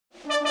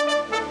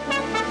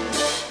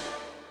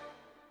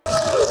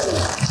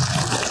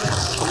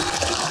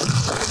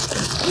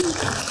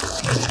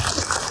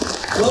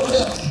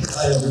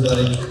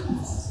everybody.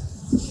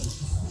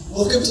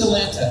 Welcome to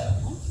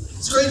Atlanta.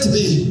 It's great to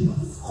be.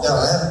 Yeah,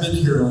 I haven't been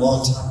here in a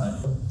long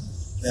time,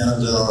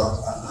 and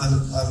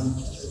I'm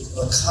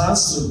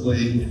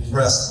constantly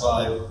impressed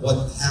by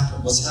what's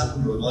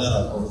happened to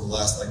Atlanta over the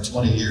last like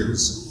 20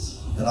 years.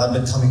 And I've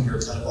been coming here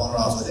kind of on and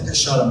off. I think I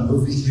shot a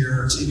movie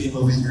here, a TV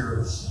movie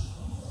here.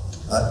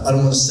 I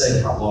don't want to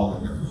say how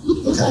long ago.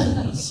 Okay,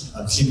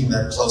 I'm keeping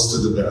that close to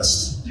the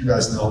vest. You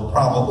guys know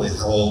probably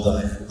how old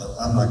I am, but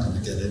I'm not going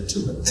to get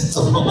into it at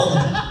the moment.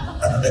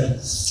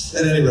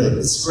 At any rate,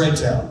 it's a great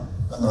town,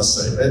 I must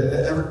say.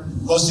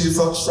 Most of you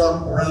folks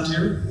from around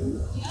here?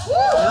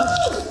 Yeah.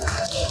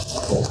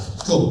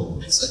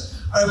 Cool.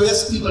 All right, we have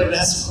some people that can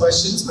ask some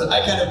questions, but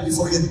I kind of,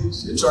 before we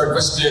get to our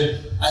question here,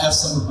 I have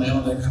some of my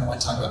own that I kind of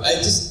want to talk about.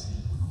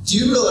 Do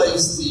you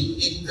realize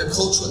the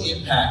cultural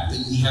impact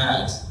that you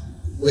had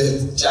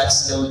with Jack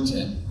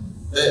Skellington?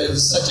 That it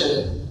was such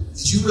a,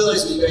 did you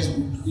realize when you guys were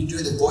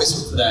doing the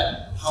voiceover for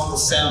that, how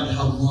profound and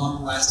how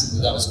long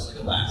lasting that was going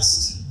to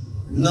last?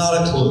 Not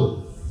a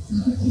clue.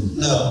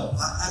 No.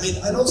 I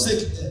mean, I don't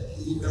think,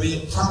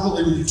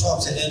 probably when you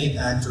talk to any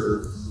actor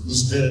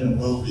who's been in a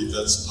movie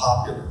that's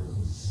popular,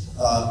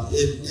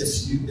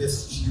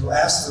 if you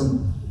ask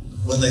them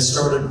when they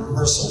started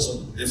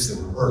rehearsals, if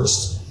they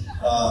rehearsed,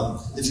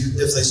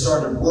 if they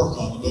started work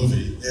on the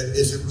movie,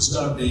 if it was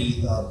going to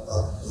be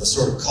a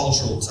sort of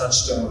cultural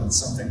touchstone and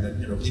something that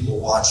people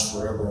watch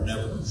forever and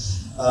ever,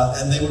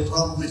 and they would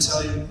probably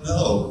tell you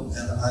no,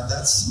 and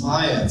that's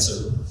my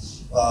answer.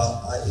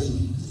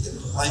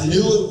 I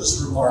knew it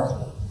was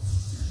remarkable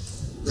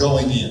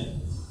going in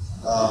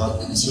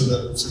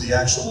to the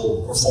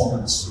actual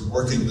performance,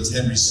 working with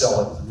Henry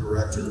Selick, the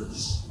director,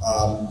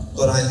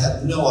 but I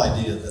had no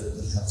idea that it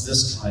would have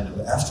this kind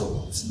of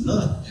afterlife,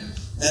 none.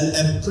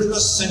 And pretty much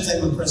the same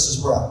thing with Princess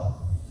Bride.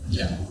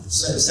 Yeah.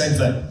 Same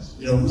thing.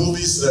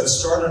 Movies that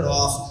started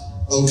off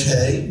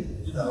okay.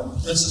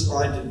 Princess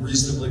Bride did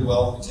reasonably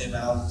well when it came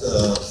out.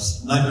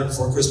 Nightmare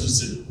Before Christmas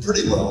did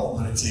pretty well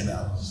when it came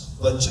out.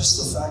 But just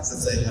the fact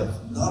that they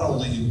have not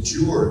only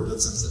endured, but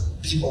that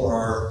people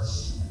are,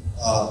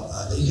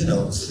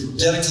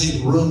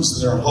 dedicate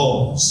rooms in their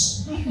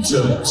homes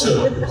to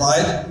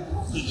right?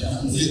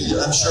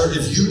 I'm sure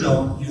if you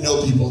don't, you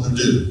know people who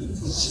do.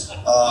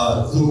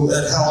 Who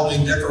at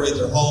Halloween decorate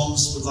their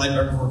homes with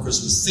Nightmare Before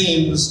Christmas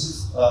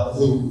themes,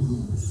 who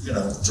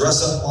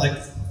dress up like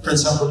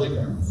Prince Humperdinck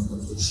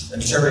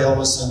and Carrie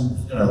Elvis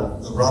and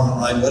Robin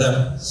Wright,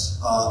 whatever.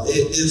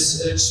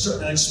 It's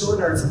an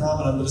extraordinary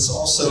phenomenon, but it's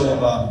also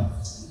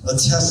a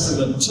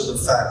testament to the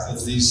fact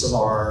that these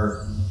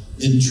are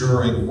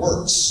enduring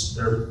works.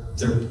 They're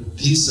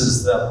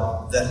pieces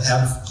that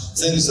have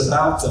things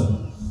about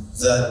them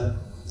that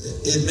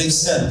it makes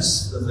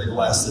sense that they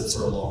lasted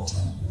for a long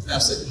time.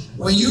 Absolutely.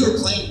 When you were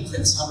playing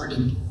Prince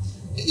Humperdinck,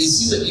 it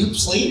seems that you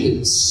played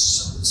it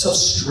so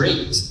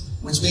straight,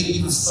 which made it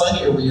even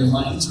funnier when your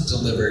lines were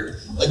delivered.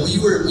 Like when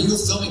you were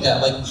filming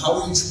that, like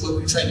what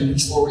were you trying to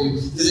reach for?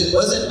 Because it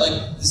wasn't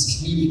like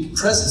this comedic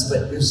presence,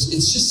 but it's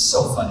just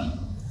so funny.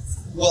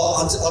 Well,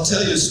 I'll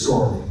tell you a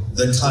story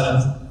that kind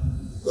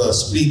of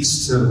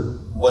speaks to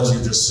what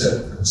you just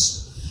said,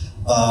 Chris.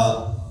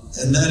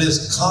 And that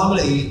is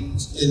comedy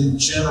in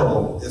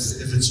general,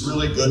 if it's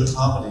really good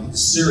comedy,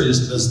 is serious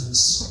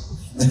business.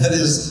 That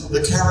is,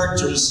 the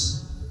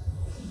characters,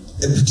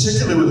 and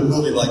particularly with a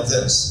movie like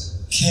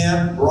this,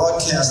 can't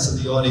broadcast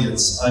to the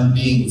audience, I'm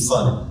being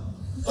funny,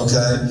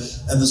 okay?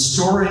 And the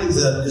story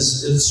that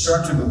is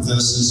instructive of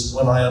this is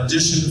when I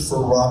auditioned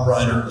for Rob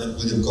Reiner and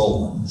William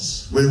Goldman.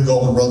 William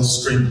Goldman wrote the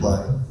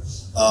screenplay,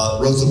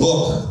 wrote the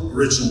book, the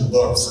original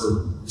book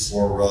for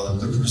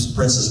The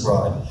Princess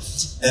Bride.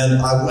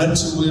 And I went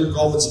to William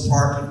Goldman's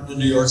apartment in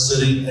New York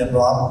City, and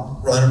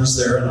Rob Reiner was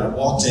there, and I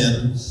walked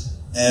in,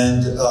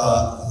 and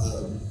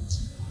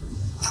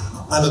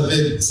I'm a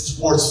big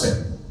sports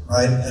fan,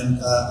 right? And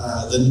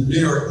the New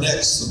York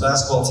Knicks, the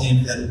basketball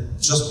team, had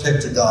just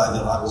picked a guy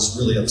that I was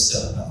really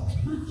upset about,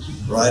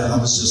 right? I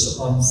was just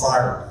on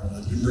fire.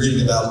 I'd been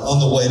reading about it on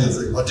the way to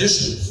the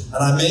audition.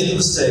 And I made a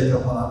mistake,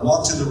 and when I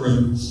walked in the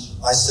room,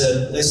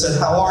 they said,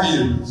 how are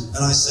you?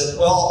 And I said,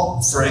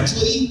 well,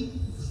 frankly,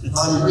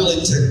 I'm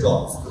really ticked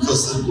off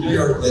because the New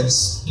York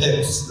Knicks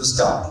picked this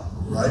guy,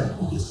 right?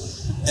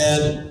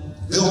 And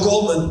William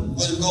Goldman,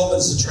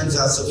 as it turns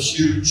out, is a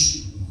huge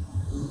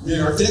New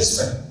York Knicks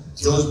fan.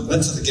 He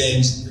went to the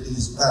games,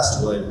 he's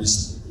passed away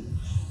recently.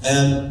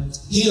 And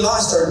he and I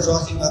started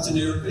talking about the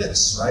New York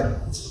Knicks, right?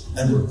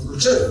 And we're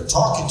just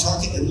talking,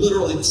 and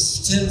literally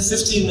 10,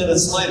 15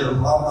 minutes later,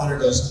 Rob Reiner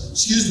goes,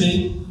 excuse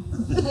me,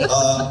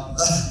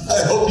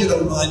 I hope you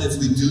don't mind if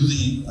we do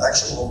the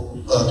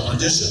actual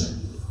audition.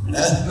 And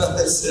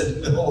I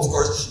said, no, of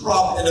course.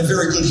 Rob, in a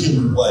very good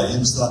humored way, he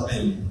was not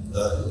being,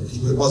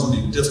 it wasn't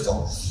being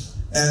difficult.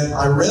 And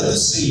I read the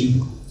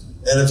scene,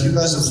 and if you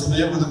guys are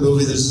familiar with the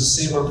movie, there's a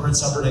scene where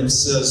Prince Humperdinck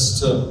says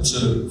to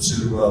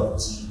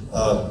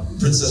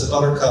Princess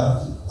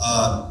Buttercup,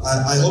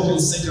 I hope you'll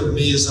think of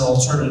me as an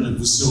alternative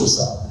to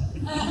suicide,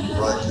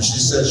 right? Because she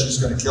said she's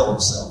going to kill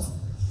herself.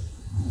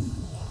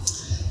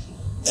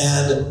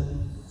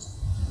 And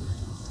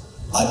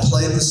I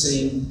played the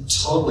scene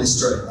totally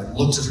straight. I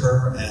looked at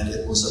her, and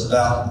it was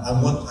about,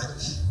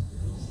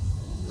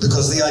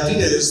 because the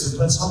idea is that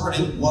Prince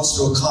Humperdinck wants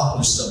to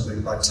accomplish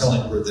something by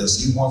telling her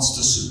this. He wants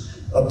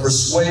to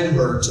persuade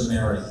her to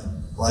marry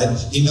him, right?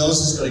 He knows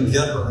he's going to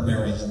get her to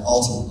marry him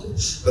ultimately.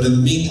 But in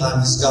the meantime,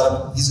 he's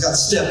got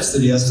steps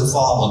that he has to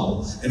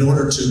follow in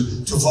order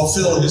to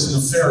fulfill his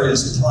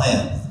nefarious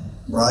plan,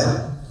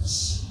 right?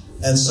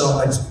 And so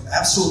I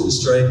absolutely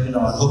straight,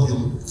 I hope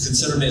you'll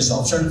consider me as an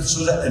alternative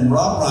to that. And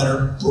Rob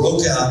Reiner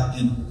broke out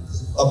in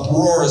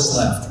uproarious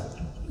laughter.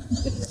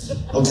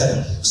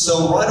 Okay,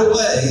 so right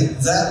away,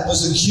 that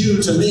was a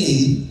cue to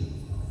me.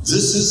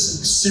 This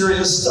is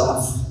serious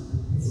stuff.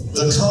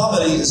 The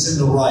comedy is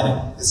in the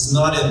writing. It's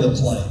not in the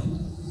playing.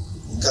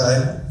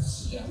 Okay?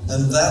 Yeah.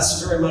 And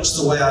that's very much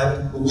the way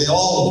we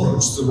all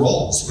approach the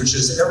roles, which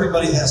is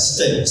everybody has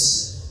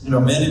stakes.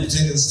 Manny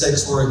Patinkin's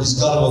stakes where he's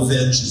got to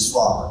avenge his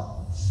father.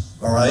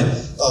 All right?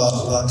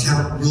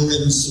 Count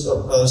Rugen's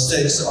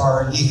stakes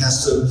are he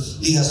has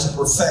to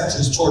perfect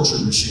his torture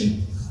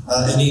machine.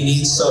 And he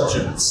needs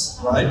subjects,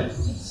 right?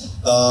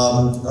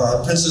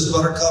 Princess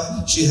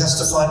Buttercup, she has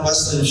to find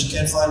Wesley, and if she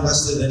can't find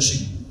Wesley,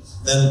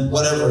 then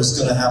whatever is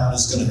going to happen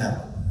is going to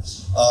happen.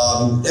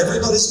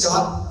 Everybody's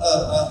got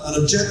an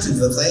objective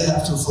that they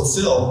have to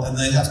fulfill, and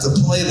they have to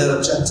play that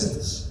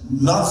objective,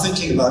 not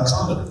thinking about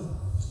comedy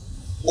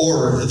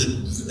or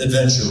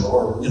adventure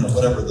or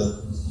whatever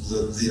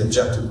the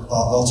objective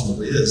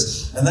ultimately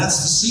is. And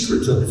that's the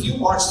secret to it. If you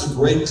watch the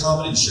great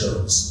comedy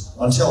shows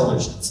on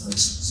television, for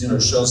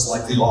instance, shows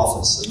like The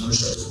Office and those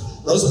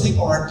shows, those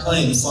people aren't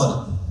playing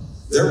funny.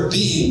 They're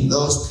being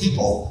those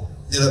people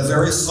in a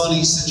very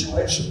funny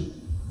situation.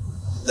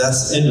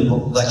 That's the end of the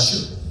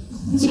lecture.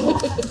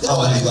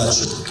 Comedy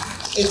lecture.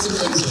 It's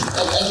amazing. I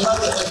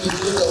love it. Like, you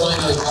look at the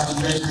line like I'll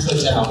be ready to put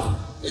down.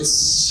 It's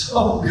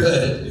so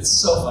good. It's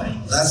so funny.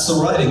 That's the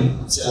writing.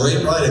 It's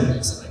great writing.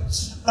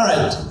 Excellent. All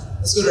right.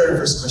 Let's go to our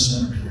first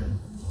question over here.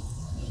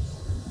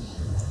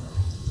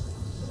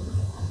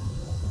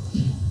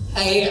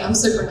 Hey, I'm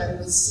super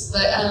nervous,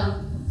 but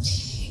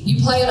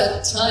you played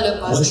a ton of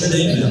my What's your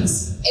name?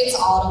 It's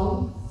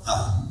Autumn.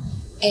 Oh.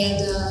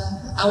 And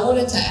I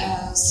wanted to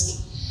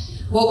ask,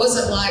 what was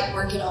it like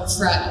working on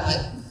Fright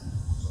Night?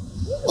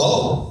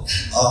 Oh,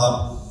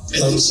 I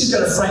think she's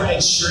got a Fright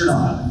Night shirt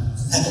on.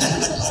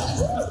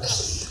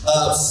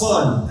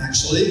 Fun,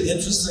 actually.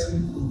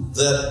 Interesting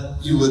that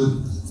you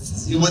wouldn't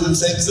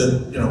think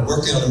that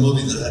working on a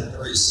movie that had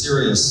very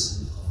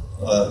serious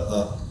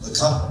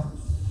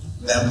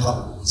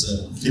vampires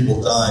and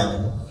people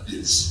dying,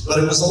 but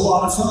it was a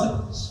lot of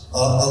fun. A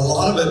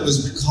lot of it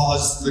was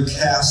because the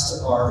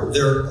cast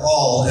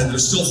they're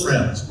still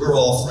friends. We're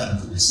all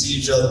friends. We see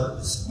each other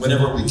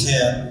whenever we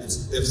can.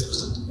 If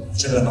there's a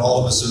and all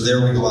of us are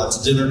there, we go out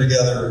to dinner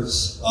together.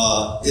 It's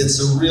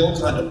a real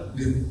kind of,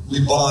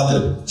 we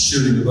bonded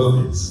shooting the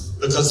movie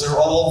because they're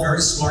all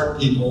very smart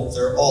people.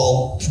 They're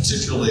all,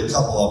 particularly a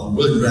couple of them,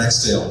 William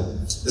Ragsdale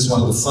is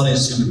one of the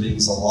funniest human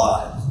beings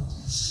alive.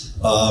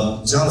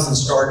 Jonathan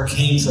Stark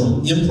came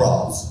from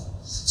improv,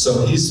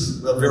 so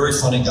he's a very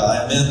funny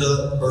guy.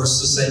 Amanda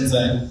Burst, the same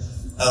thing.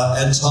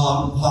 And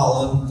Tom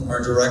Holland,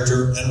 our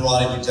director, and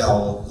Ronnie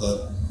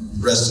McDowell,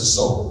 rest his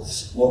soul,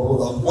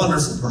 a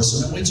wonderful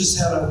person, and we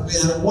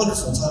had a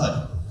wonderful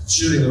time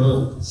shooting the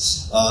movie.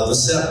 The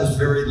set was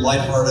very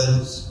lighthearted,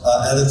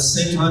 and at the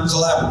same time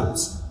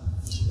collaborative,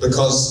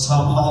 because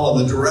Tom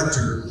Holland, the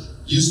director,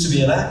 used to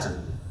be an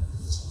actor.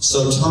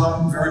 So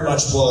Tom very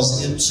much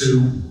was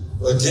into,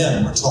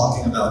 again, we're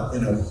talking about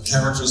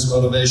characters'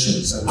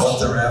 motivations and what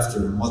they're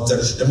after and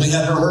and we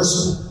had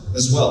rehearsal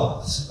as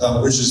well,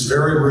 which is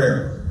very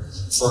rare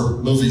for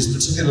movies,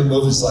 particularly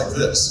movies like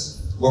this,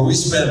 where we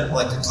spent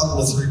like a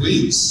couple of 3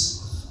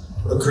 weeks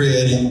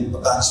creating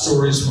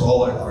backstories for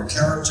all our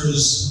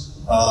characters,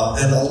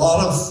 and a lot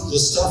of the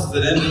stuff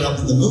that ended up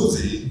in the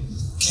movie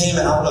came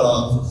out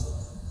of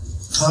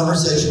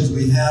conversations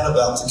we had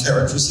about the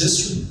character's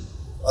history.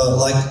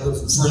 Like,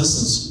 for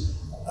instance,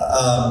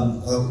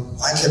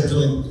 I kept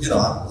doing,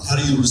 how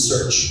do you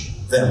research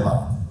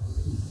vampire?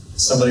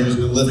 Somebody who's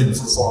been living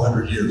for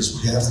 400 years.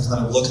 Well, you have to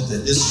kind of look at the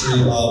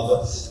history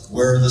of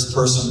where this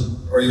person,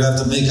 or you have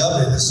to make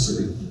up a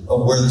history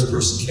of where this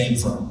person came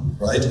from,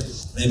 right?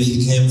 Maybe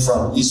he came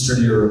from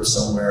Eastern Europe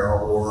somewhere,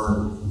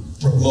 or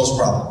most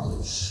probably.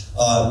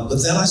 But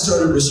then I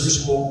started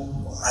researching, well,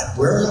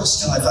 where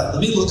else can I find?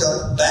 Let me look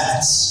up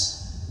bats.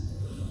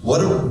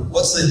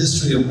 What's the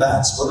history of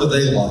bats? What are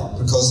they like?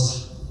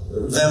 Because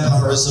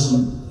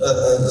vampirism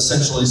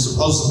essentially,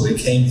 supposedly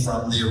came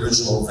from the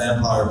original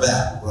vampire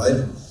bat, right?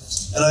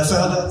 And I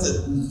found out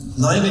that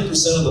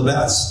 90% of the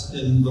bats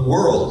in the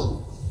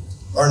world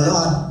are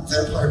not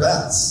vampire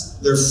bats.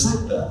 They're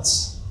fruit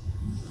bats.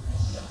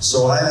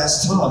 So I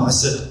asked Tom, I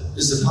said,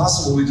 is it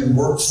possible we can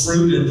work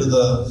fruit into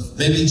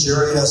maybe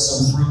Jerry has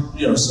some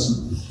fruit,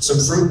 some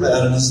fruit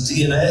bat in his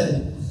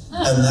DNA.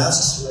 And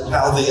that's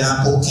how the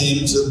apple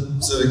came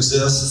to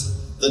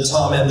exist, that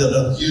Tom ended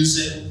up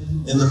using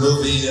in the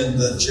movie, and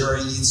that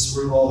Jerry eats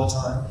fruit all the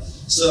time.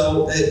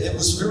 So it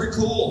was very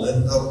cool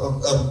and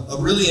a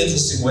really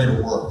interesting way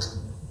to work.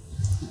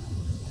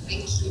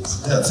 Thank you.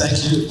 Yeah,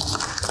 thank you.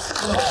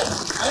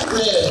 I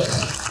read.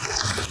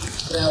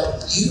 Now,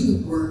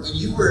 when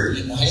you were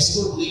in high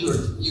school, I believe,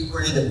 you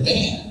were in a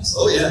band.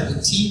 Oh, yeah.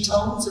 The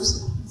T-Tones or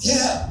something?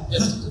 Yeah.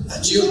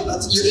 And you were a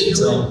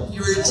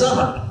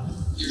drummer.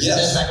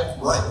 Yes,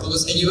 right.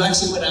 And you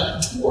actually went out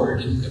and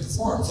toured and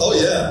performed. Oh,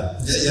 yeah.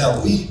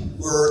 Yeah. We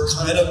were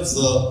kind of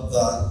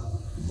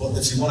well,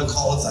 if you want to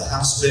call it the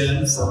house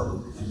band for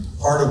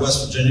part of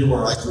West Virginia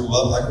where I grew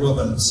up. I grew up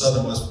in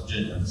southern West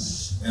Virginia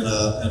in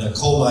a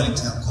coal mining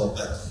town called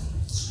Becker.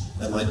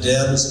 And my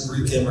dad was a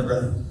Greek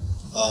immigrant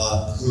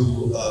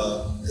who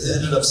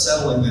ended up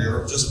settling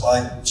there just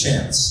by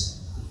chance.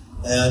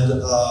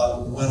 And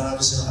when I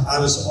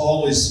was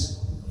always,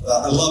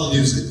 I love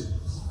music.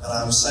 And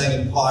I was sang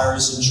in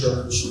choirs in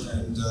church,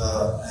 and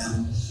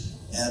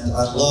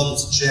I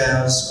loved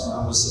jazz when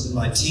I was in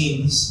my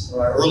teens, or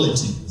my early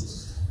teens.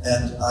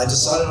 And I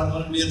decided I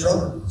wanted to be a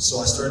drummer.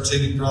 So I started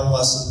taking drum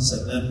lessons,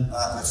 and then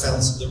I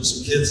found there were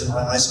some kids in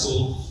my high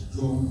school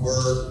who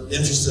were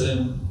interested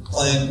in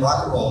playing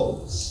rock and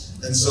roll.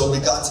 And so we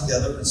got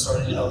together and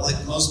started,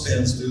 like most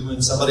bands do,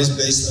 in somebody's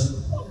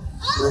basement,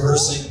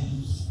 rehearsing.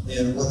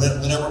 And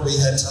whenever we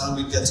had time,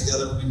 we'd get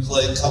together and we'd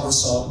play cover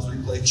songs.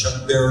 We'd play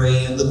Chuck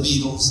Berry and the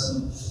Beatles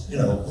and,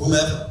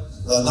 whomever.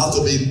 Not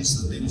the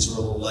Beatles. The Beatles were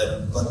a little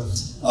later. But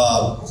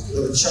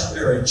Chuck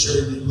Berry and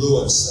Jerry Lee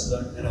Lewis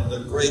and the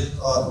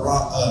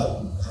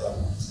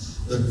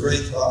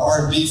great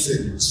R&B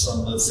figures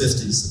from the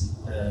 50s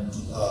and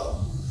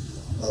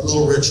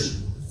Little Richard.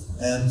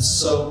 And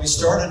so we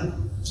started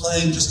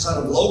playing just kind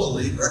of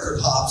locally,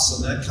 record hops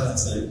and that kind of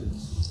thing.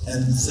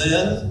 And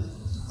then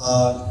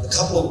a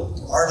couple of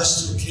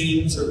artists who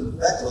came to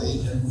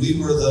Beckley, and we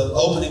were the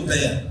opening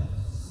band.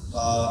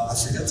 I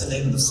forget the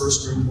name of the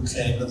first group who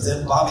came, but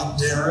then Bobby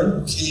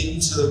Darin came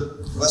to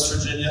West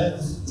Virginia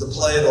to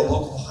play at a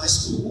local high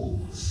school,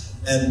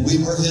 and we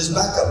were his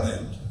backup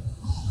band.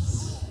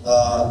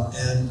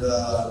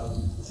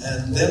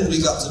 And then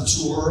we got to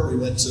tour. We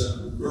went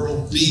to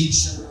Myrtle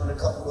Beach and we went a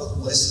couple of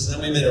other places.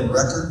 Then we made a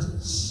record,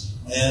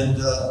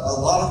 and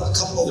a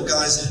couple of the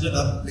guys ended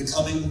up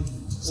becoming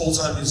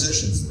full-time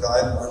musicians. The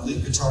guy, our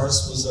lead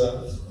guitarist, was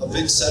a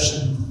big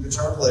session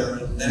guitar player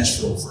in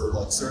Nashville for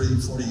like 30,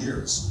 40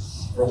 years,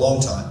 for a long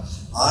time.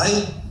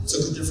 I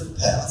took a different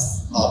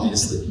path,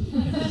 obviously,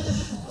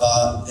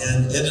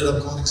 and ended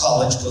up going to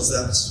college because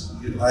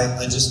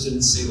I just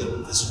didn't see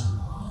that this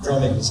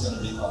drumming was going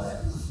to be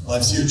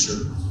my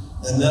future.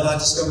 And then I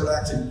discovered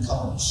acting in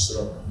college,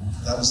 so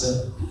that was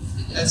it.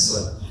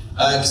 Excellent.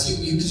 Because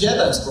you had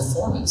that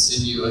performance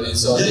in you, and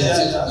so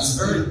it's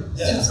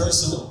very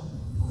similar.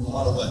 In a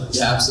lot of ways.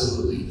 Yeah,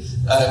 absolutely.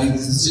 It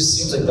just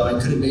seems like though I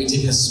could have maybe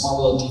taken a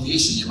small little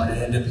deviation, you might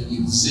have ended up being a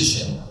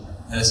musician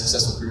and a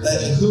successful career.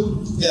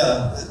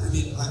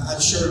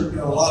 I'm sure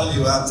a lot of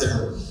you out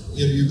there,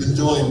 you've been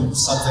doing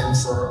something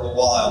for a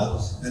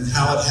while, and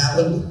how it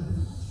happened.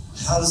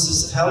 How do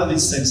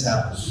these things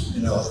happen?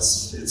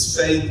 It's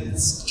fate,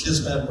 it's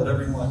kismet,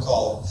 whatever you want to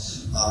call it.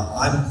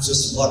 I'm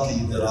just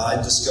lucky that I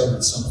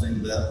discovered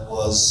something that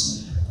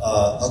was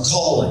a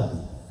calling.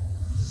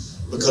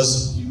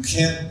 Because you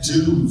can't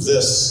do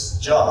this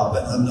job,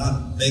 and I'm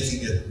not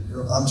making it.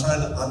 I'm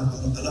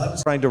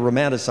trying to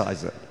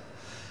romanticize it,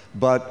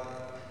 but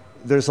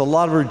there's a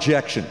lot of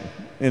rejection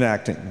in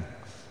acting.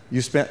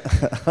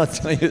 I'll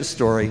tell you a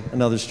story,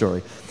 another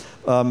story.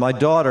 My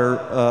daughter,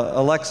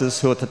 Alexis,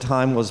 who at the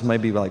time was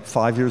maybe like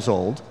 5 years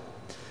old,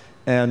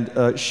 and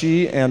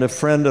she and a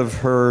friend of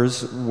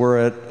hers were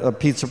at a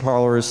pizza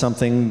parlor or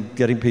something,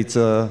 getting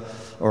pizza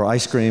or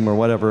ice cream or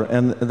whatever,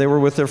 and they were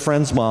with their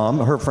friend's mom,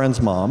 her friend's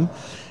mom,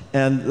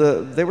 and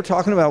they were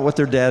talking about what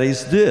their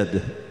daddies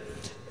did.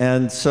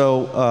 And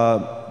so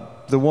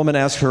the woman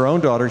asked her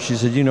own daughter, she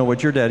said, "You know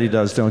what your daddy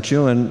does, don't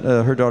you?" And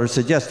her daughter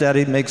said, "Yes,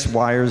 Daddy makes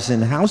wires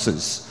in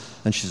houses."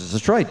 And she says,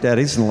 "That's right,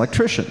 Daddy's an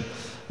electrician."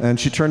 And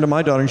she turned to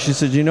my daughter and she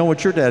said, "You know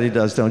what your daddy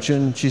does, don't you?"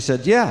 And she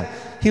said, "Yeah,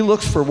 he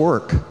looks for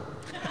work."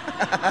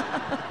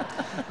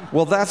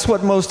 Well, that's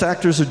what most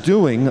actors are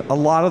doing a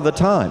lot of the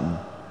time.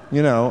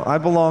 I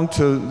belong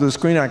to the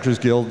Screen Actors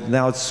Guild.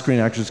 Now it's Screen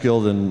Actors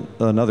Guild and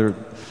another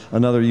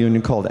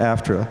union called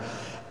AFTRA.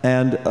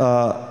 And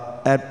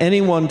at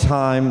any one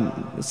time,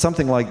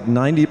 something like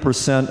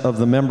 90% of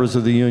the members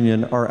of the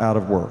union are out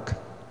of work.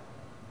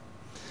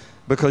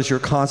 Because you're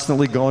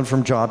constantly going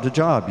from job to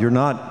job. You're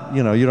not,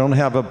 you don't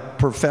have a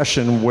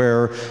profession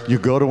where you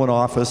go to an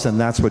office and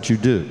that's what you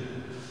do.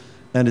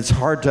 And it's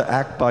hard to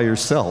act by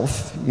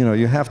yourself.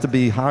 You have to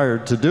be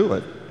hired to do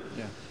it.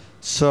 Yeah.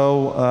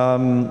 So,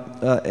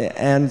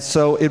 and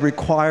so it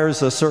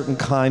requires a certain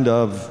kind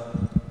of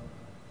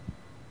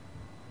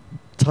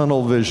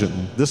tunnel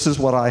vision. This is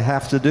what I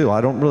have to do.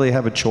 I don't really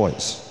have a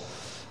choice.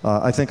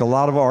 I think a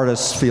lot of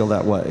artists feel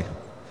that way.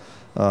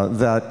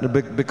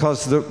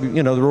 Because the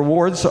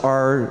rewards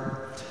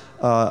are,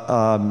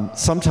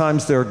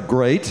 sometimes they're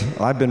great.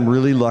 I've been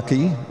really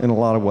lucky in a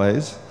lot of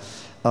ways.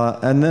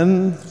 And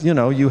then,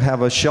 you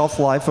have a shelf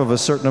life of a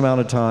certain amount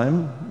of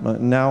time.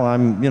 Now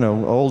I'm,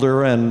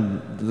 older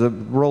and the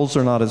roles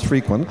are not as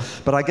frequent,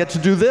 but I get to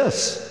do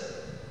this.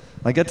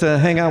 I get to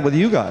hang out with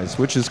you guys,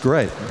 which is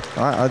great.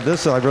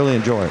 This I really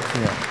enjoy.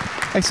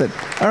 Yeah.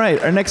 Excellent. All right,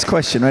 our next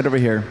question right over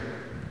here.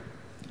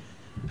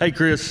 Hey,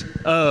 Chris.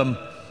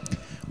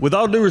 With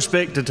all due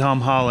respect to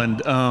Tom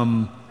Holland,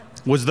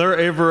 was there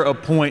ever a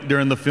point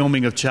during the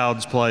filming of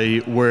Child's Play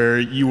where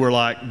you were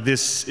like,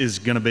 this is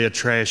going to be a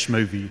trash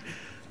movie?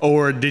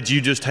 Or did you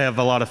just have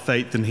a lot of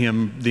faith in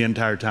him the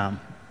entire time?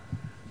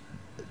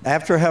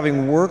 After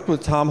having worked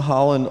with Tom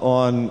Holland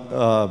on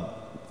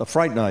a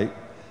Fright Night,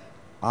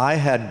 I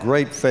had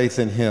great faith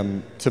in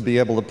him to be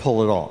able to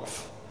pull it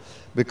off,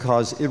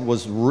 because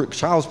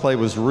Child's Play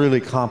was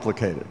really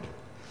complicated.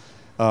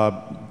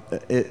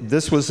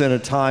 This was in a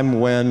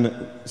time when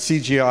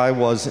CGI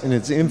was in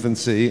its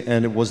infancy,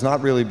 and it was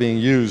not really being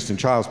used in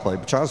Child's Play.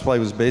 But Child's Play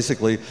was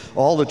basically,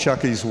 all the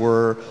Chuckies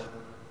were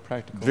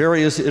practical.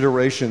 Various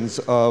iterations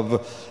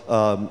of,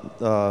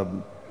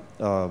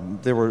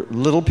 there were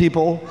little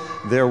people,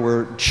 there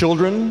were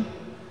children,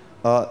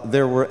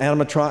 there were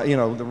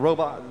animatronic, the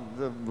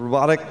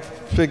robotic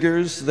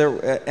figures,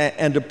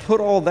 and to put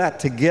all that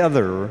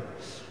together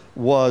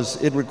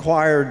it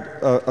required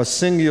a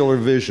singular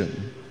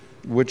vision,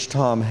 which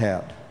Tom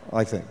had,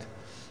 I think.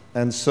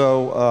 And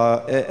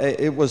so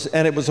it was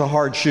a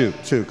hard shoot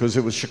too, because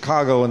it was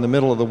Chicago in the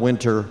middle of the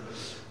winter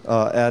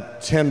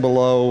at 10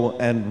 below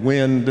and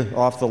wind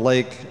off the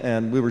lake,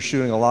 and we were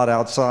shooting a lot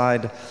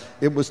outside.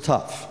 It was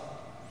tough.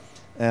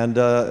 And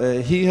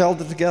he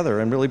held it together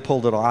and really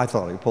pulled it off. I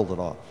thought he pulled it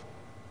off.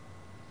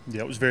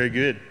 Yeah, it was very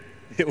good.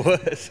 It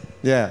was.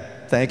 Yeah,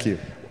 thank you.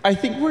 I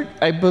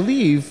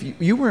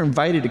believe you were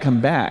invited to come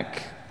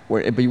back,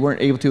 but you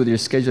weren't able to with your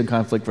scheduling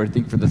conflict for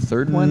the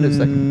third one?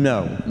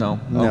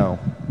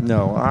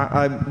 No.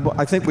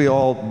 I think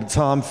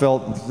Tom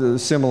felt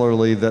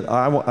similarly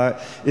that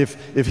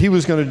if he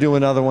was going to do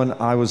another one,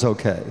 I was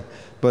okay.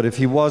 But if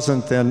he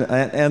wasn't, then,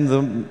 and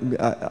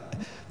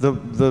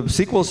the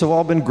sequels have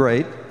all been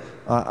great.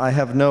 I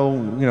have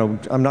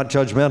I'm not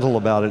judgmental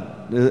about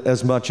it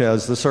as much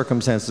as the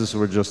circumstances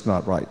were just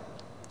not right.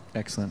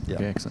 Excellent. Yeah.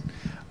 Okay, excellent.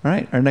 All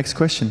right, our next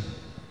question.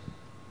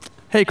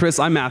 Hey, Chris,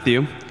 I'm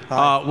Matthew.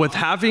 Hi. With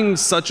having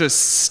such a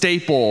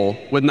staple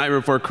with Nightmare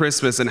Before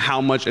Christmas and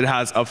how much it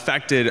has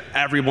affected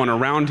everyone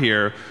around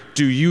here,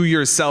 do you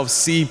yourself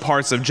see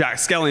parts of Jack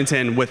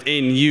Skellington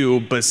within you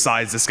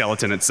besides the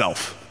skeleton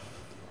itself?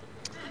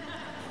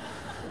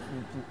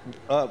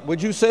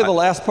 Would you say the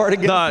last part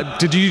again?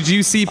 Do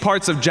you see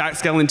parts of Jack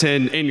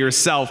Skellington in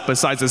yourself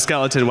besides the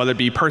skeleton, whether it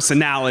be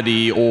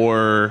personality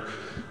or,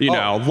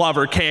 love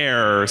or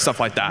care or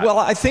stuff like that? Well,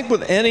 I think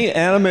with any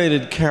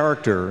animated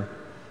character,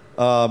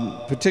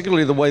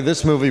 particularly the way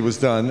this movie was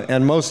done,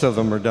 and most of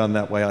them are done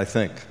that way, I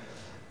think.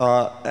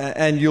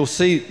 And you'll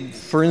see,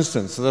 for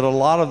instance, that a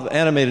lot of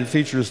animated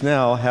features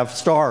now have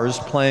stars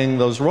playing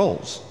those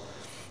roles.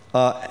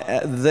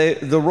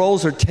 The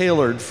roles are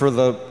tailored for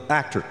the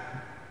actor.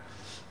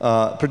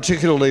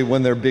 Particularly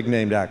when they're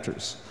big-named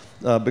actors.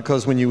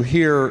 Because when you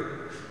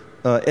hear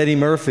Eddie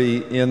Murphy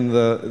in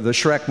the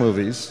Shrek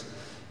movies,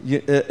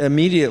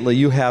 immediately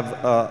you have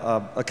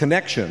a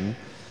connection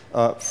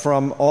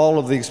from all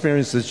of the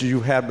experiences you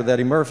had with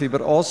Eddie Murphy,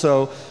 but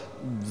also,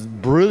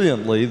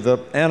 brilliantly, the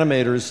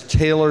animators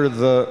tailor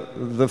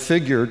the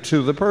figure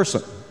to the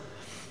person.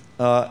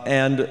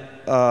 And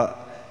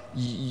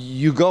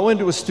you go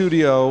into a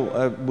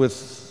studio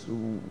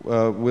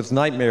with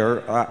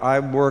Nightmare.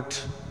 I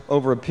worked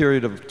over a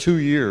period of 2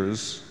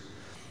 years.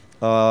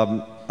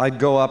 I'd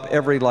go up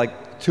every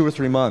 2 or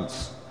 3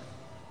 months.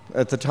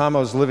 At the time I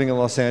was living in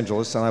Los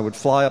Angeles, and I would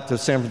fly up to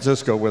San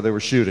Francisco where they were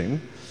shooting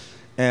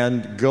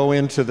and go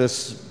into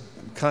this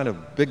kind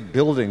of big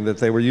building that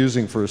they were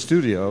using for a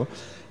studio.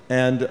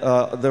 And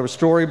there were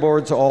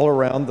storyboards all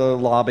around the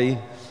lobby,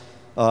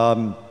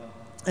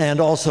 and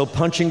also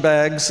punching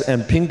bags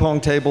and ping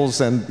pong tables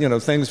and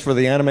things for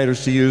the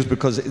animators to use,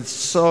 because it's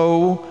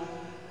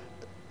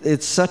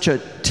such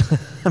a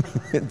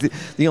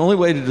the only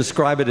way to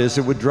describe it is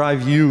it would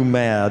drive you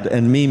mad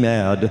and me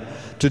mad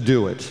to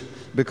do it,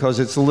 because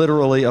it's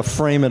literally a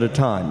frame at a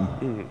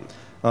time.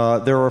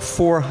 There are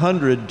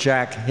 400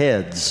 Jack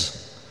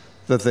heads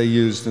that they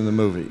used in the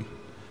movie,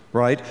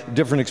 right?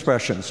 Different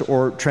expressions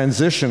or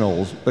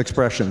transitional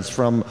expressions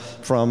from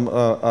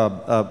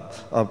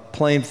a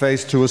plain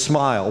face to a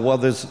smile. Well,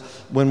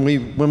 when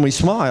we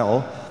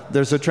smile,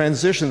 there's a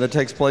transition that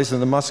takes place in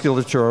the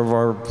musculature of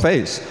our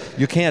face.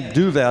 You can't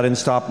do that in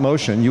stop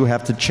motion. You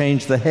have to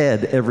change the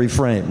head every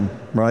frame,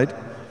 right?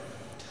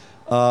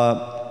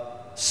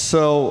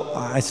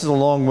 So this is a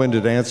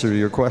long-winded answer to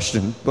your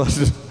question, but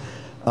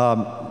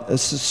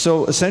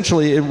so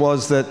essentially it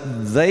was that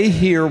they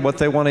hear what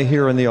they want to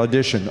hear in the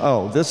audition.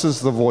 Oh, this is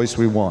the voice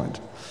we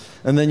want.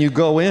 And then you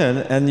go in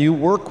and you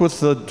work with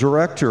the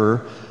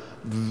director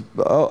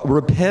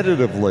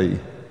repetitively,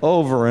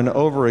 over and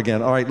over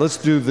again. All right, let's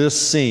do this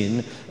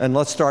scene, and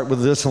let's start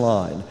with this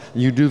line.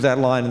 You do that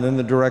line, and then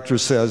the director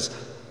says,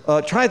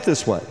 try it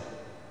this way.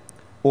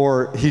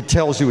 Or he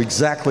tells you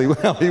exactly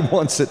how he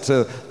wants it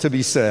to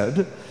be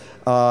said.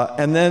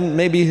 And then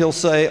maybe he'll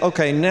say,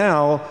 okay,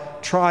 now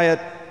try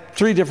it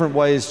 3 different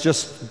ways,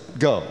 just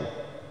go.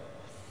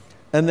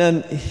 And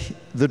then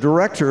the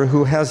director,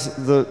 who has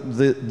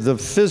the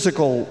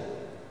physical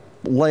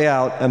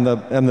layout and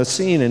the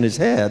scene in his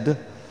head,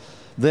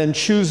 then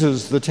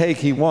chooses the take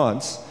he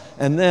wants,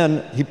 and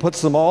then he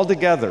puts them all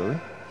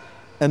together,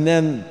 and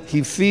then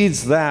he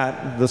feeds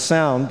the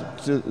sound,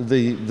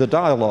 the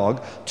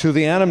dialogue, to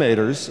the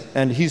animators,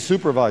 and he's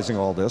supervising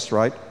all this,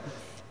 right?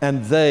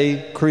 And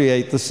they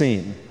create the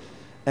scene.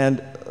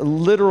 And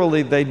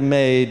literally they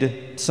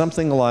made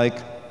something like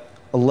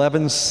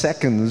 11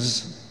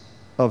 seconds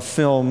of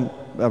film,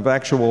 of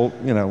actual,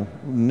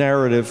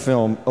 narrative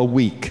film a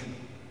week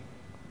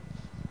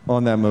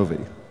on that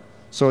movie.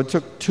 So it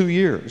took 2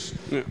 years.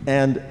 Yeah.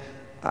 And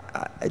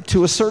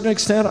to a certain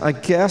extent, I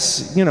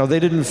guess, they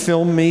didn't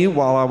film me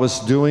while I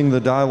was doing the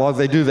dialogue.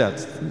 They do that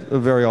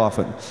very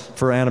often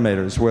for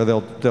animators, where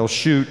they'll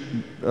shoot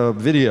a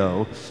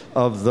video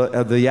of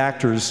the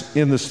actors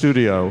in the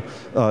studio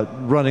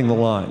running the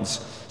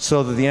lines,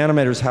 so that the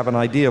animators have an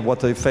idea of what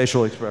the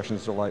facial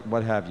expressions are like,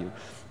 what have you.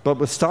 But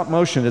with stop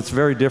motion, it's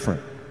very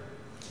different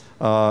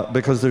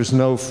because there's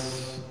no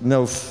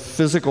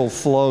physical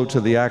flow to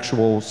the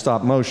actual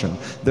stop motion.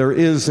 There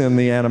is in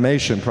the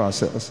animation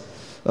process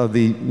of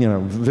the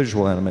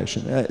visual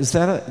animation.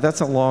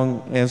 That's a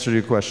long answer to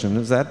your question.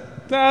 Is that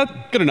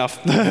good enough?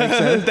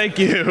 Thank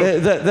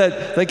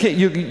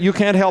you. You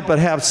can't help but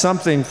have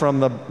something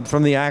from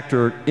the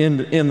actor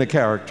in the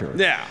character.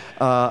 Yeah.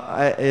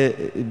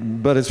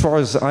 But as far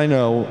as I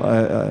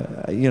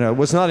know, it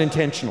was not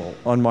intentional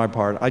on my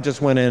part. I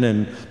just went in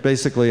and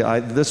basically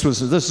this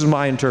is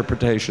my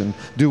interpretation.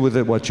 Do with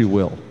it what you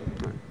will.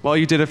 Well,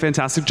 you did a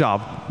fantastic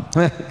job.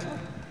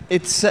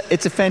 It's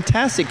a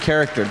fantastic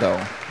character,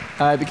 though,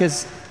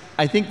 because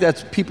I think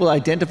that people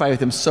identify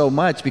with him so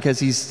much because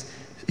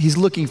he's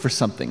looking for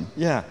something.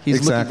 Yeah, he's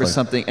exactly. looking for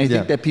something. And I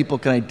think that people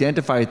can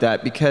identify with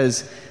that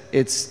because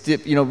it's,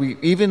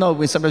 even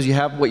though sometimes you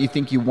have what you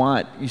think you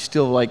want, you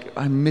still like,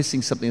 I'm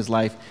missing something in his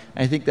life.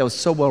 And I think that was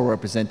so well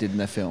represented in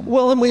the film.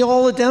 Well, and we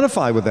all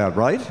identify with that,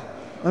 right?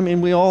 I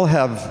mean, we all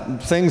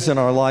have things in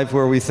our life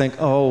where we think,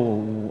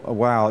 oh,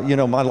 wow,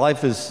 my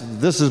life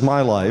this is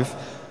my life.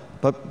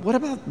 But what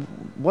about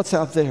what's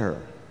out there?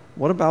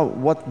 What about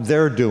what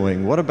they're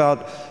doing? What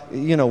about,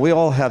 we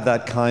all have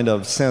that kind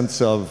of sense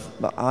of,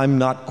 I'm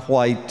not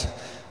quite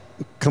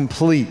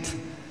complete.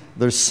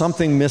 There's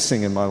something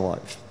missing in my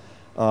life.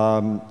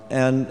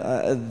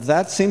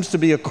 That seems to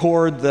be a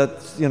chord that,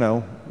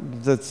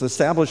 that's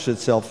established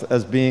itself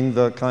as being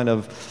the kind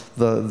of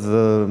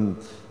the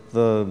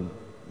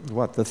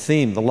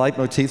theme, the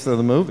leitmotif of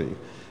the movie.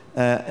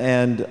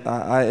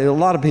 A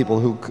lot of people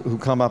who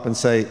come up and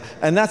say,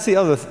 and that's the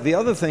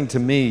other thing to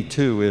me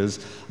too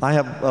is I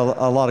have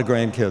a lot of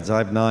grandkids. I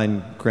have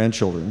 9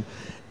 grandchildren,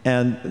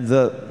 and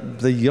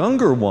the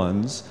younger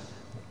ones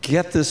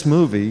get this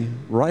movie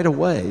right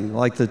away.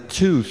 Like the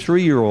 2,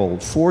 3-year-old,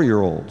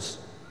 4-year-olds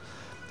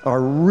are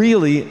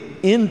really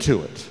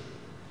into it,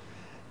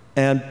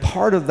 and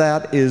part of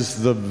that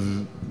is the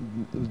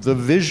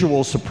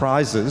visual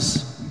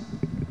surprises.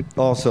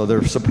 Also, there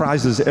are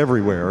surprises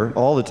everywhere,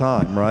 all the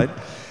time, right?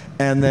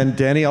 And then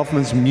Danny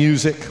Elfman's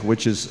music,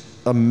 which is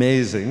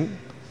amazing,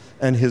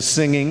 and his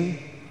singing.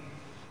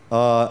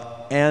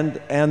 And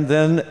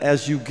then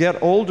as you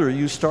get older,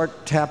 you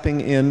start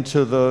tapping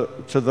into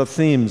the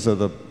themes of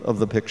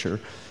the picture,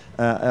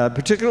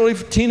 particularly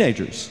for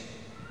teenagers.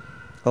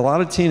 A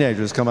lot of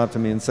teenagers come up to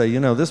me and say,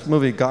 this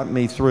movie got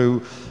me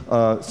through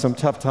some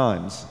tough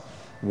times.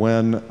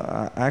 When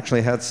I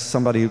actually had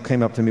somebody who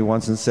came up to me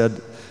once and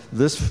said,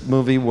 this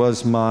movie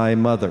was my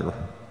mother,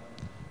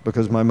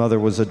 because my mother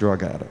was a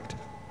drug addict,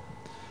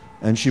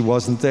 and she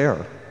wasn't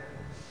there.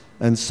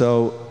 And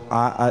so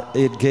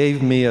it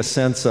gave me a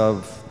sense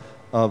of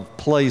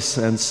place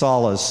and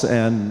solace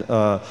and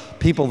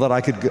people that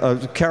I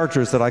could,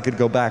 characters that I could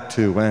go back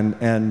to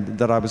and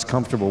that I was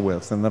comfortable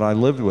with and that I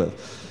lived with.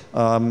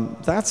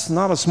 That's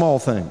not a small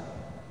thing.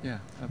 Yeah,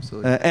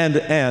 absolutely.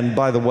 And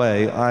by the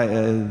way,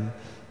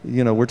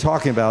 we're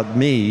talking about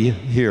me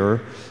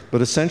here,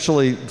 but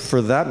essentially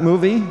for that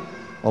movie,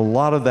 a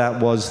lot of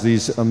that was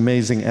these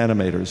amazing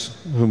animators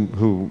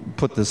who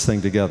put this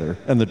thing together,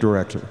 and the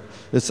director.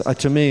 It's,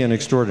 to me, an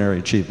extraordinary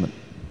achievement.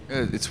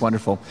 It's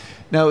wonderful.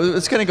 Now,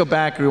 let's kind of go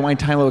back, rewind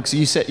time a little. So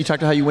you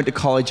talked about how you went to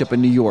college up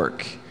in New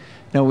York.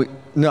 No,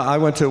 I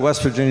went to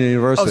West Virginia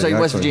University. Oh, sorry,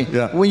 West Virginia.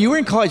 Yeah. When you were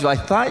in college, I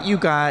thought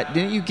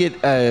didn't you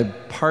get a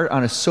part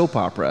on a soap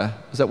opera?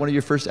 Was that one of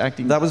your first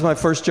acting? That was my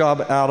first job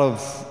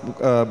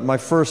my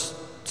first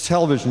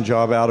television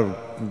job out of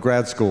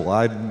grad school.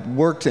 I'd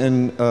worked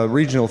in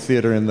regional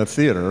theater in the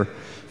theater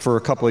for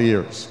a couple of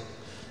years.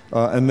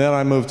 And then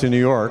I moved to New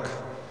York,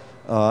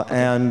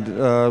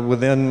 and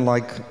within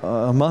like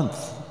a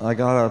month, I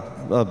got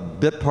a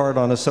bit part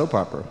on a soap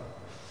opera.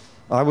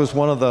 I was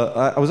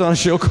on a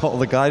show called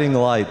The Guiding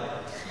Light.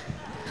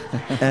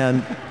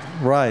 And,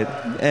 right,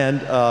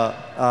 and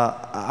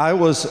I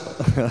was,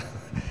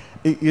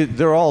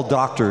 they're all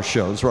doctor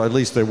shows, or at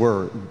least they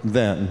were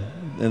then,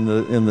 in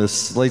the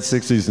late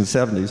 60s and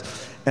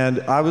 70s.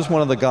 And I was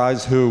one of the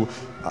guys who,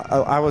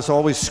 I was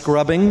always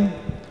scrubbing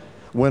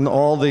When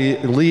all the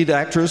lead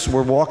actors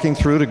were walking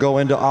through to go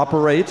into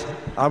operate,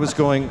 I was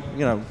going,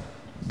 you know,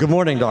 "Good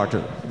morning,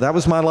 doctor." That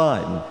was my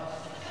line.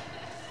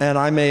 And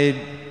I made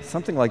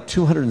something like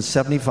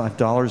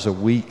 $275 a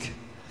week,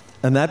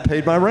 and that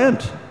paid my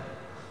rent.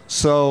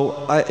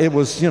 So it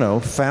was, you know,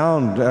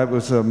 it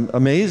was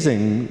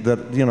amazing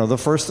that, you know, the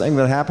first thing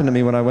that happened to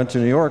me when I went to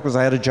New York was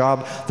I had a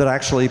job that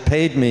actually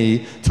paid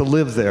me to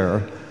live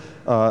there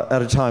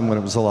at a time when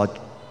it was a lot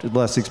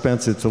less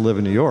expensive to live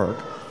in New York.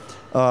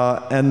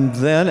 And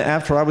then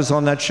after I was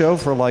on that show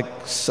for like,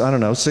 I don't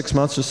know, 6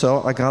 months or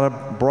so, I got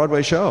a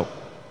Broadway show,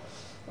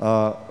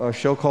 a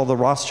show called The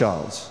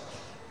Rothschilds.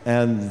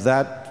 And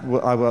that,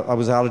 I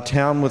was out of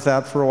town with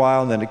that for a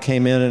while, and then it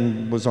came in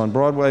and was on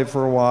Broadway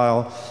for a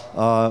while.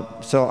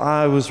 So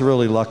I was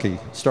really lucky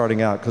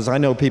starting out, because I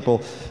know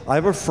people. I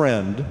have a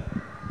friend,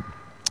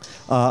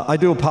 I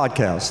do a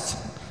podcast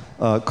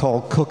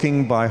called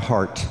Cooking by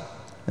Heart,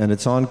 and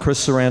it's on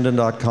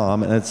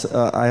chrissarandon.com, and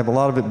I have a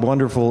lot of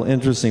wonderful,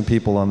 interesting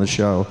people on the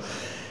show.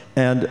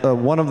 And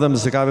one of them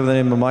is a guy by the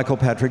name of Michael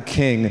Patrick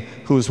King,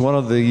 who is one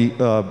of the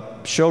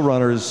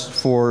showrunners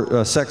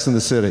for Sex and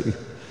the City.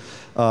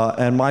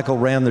 And Michael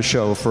ran the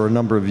show for a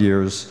number of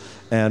years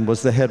and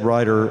was the head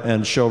writer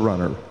and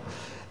showrunner.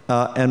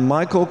 And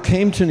Michael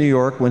came to New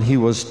York when he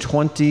was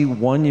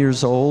 21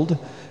 years old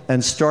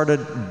and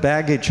started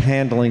baggage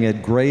handling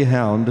at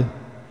Greyhound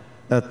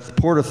at the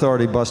Port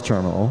Authority bus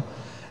terminal,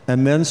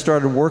 and then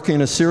started working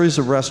in a series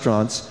of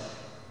restaurants.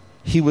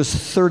 He was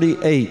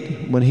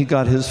 38 when he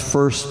got his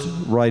first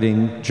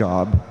writing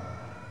job,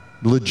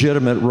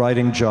 legitimate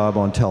writing job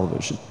on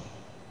television.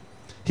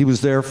 He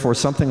was there for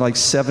something like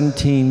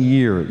 17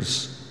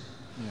 years.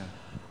 Yeah.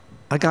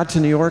 I got to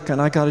New York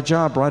and I got a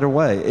job right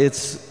away.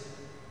 It's,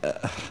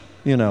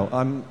 you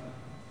know,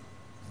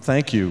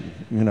 thank you,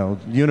 you know,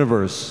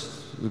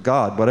 universe,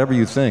 God, whatever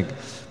you think.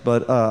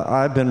 But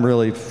I've been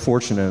really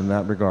fortunate in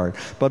that regard.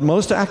 But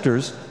most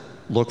actors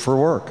look for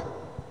work,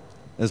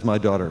 as my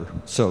daughter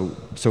so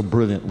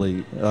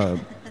brilliantly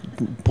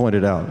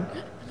pointed out.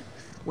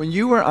 When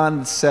you were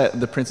on the set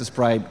of The Princess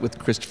Bride with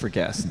Christopher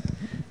Guest,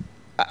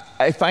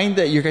 I find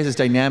that your guys'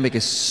 dynamic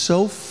is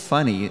so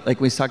funny. Like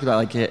when he's talked about,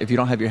 like, if you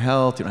don't have your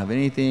health, you don't have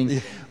anything.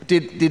 Yeah.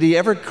 Did he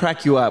ever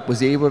crack you up?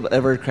 Was he able to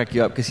ever crack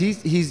you up? Because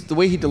he's the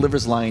way he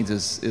delivers lines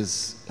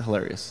is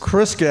hilarious.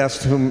 Chris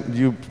Guest, whom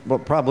you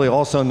probably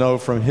also know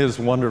from his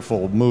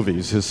wonderful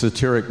movies, his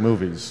satiric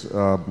movies,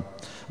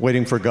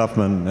 Waiting for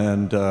Guffman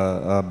and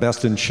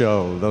Best in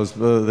Show.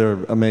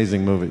 They're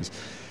amazing movies.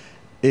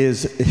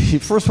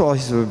 First of all,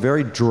 he's a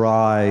very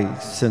dry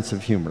sense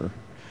of humor,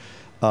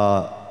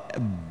 but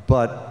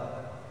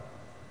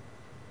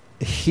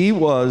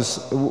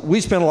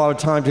we spent a lot of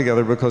time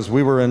together because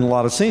we were in a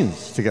lot of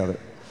scenes together.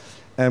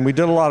 And we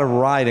did a lot of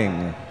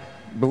writing,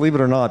 believe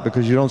it or not,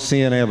 because you don't see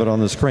any of it on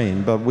the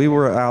screen, but we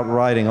were out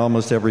writing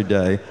almost every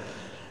day.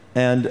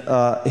 And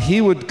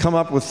he would come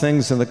up with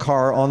things in the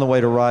car on the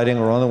way to writing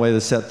or on the way to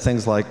the set,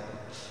 things like,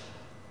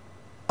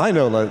 I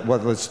know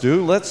what let's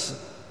do.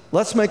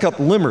 Let's make up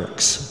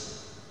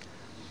limericks.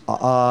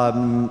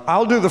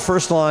 I'll do the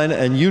first line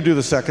and you do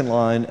the second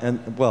line,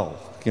 and, well,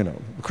 you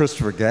know,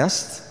 Christopher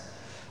Guest.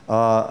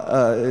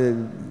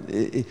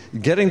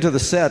 Getting to the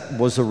set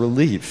was a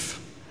relief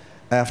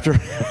after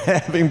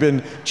having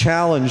been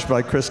challenged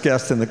by Chris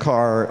Guest in the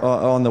car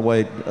on the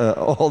way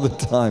all the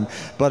time.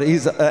 But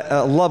he's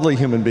a lovely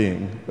human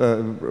being,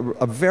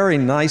 a very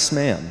nice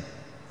man.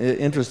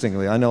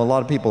 Interestingly, I know a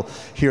lot of people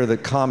hear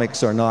that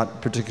comics are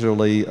not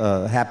particularly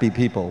happy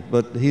people,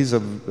 but he's a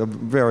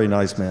very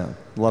nice man,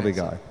 lovely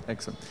guy.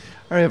 Excellent. All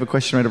right, I have a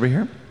question right over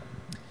here.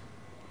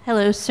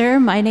 Hello, sir.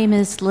 My name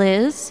is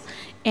Liz.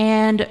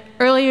 And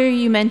earlier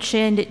you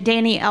mentioned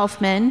Danny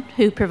Elfman,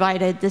 who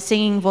provided the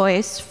singing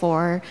voice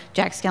for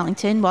Jack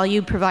Skellington, while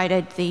you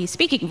provided the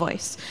speaking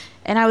voice.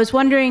 And I was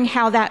wondering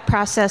how that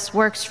process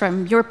works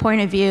from your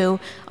point of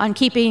view on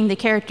keeping the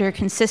character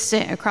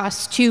consistent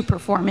across two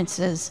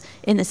performances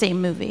in the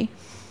same movie.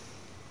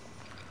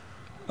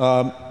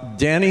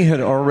 Danny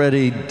had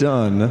already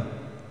done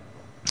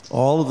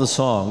all of the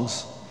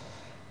songs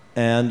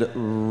and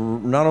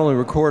not only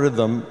recorded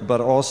them, but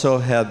also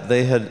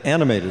they had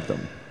animated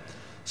them.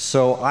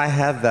 So I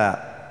had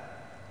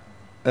that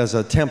as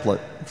a template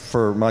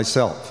for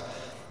myself.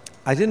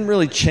 I didn't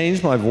really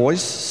change my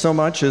voice so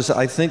much as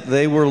I think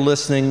they were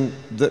listening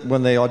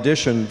when they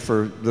auditioned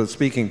for the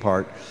speaking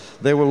part.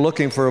 They were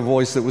looking for a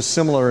voice that was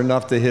similar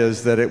enough to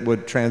his that it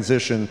would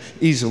transition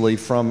easily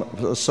from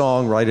a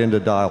song right into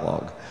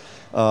dialogue.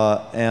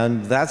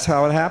 And that's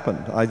how it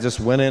happened. I just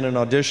went in and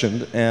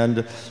auditioned,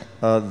 and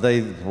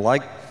they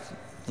liked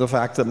the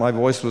fact that my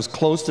voice was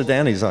close to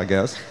Danny's, I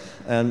guess.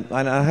 And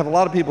I have a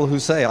lot of people who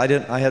say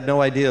I had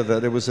no idea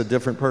that it was a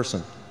different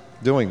person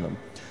doing them.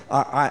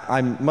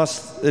 I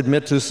must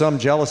admit to some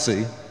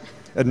jealousy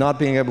at not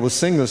being able to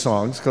sing the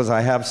songs, because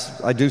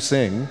I do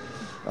sing,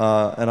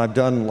 and I've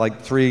done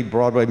like 3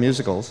 Broadway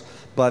musicals,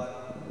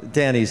 but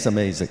Danny's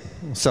amazing,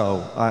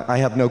 so I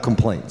have no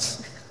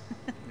complaints.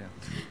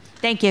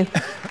 Thank you.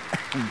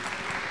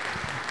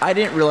 I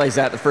didn't realize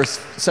that the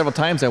first several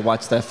times I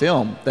watched that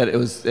film, that it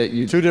was that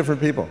you. Two different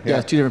people.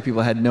 Yeah, two different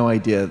people. I had no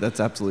idea. That's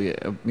absolutely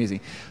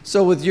amazing.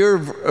 So with your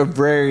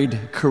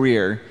varied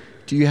career,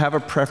 do you have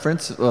a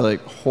preference,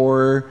 like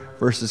horror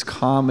versus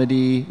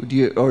comedy?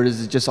 Or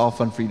is it just all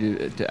fun for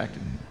you to act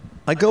in?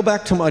 I go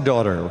back to my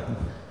daughter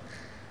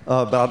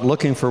about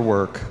looking for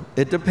work.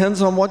 It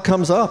depends on what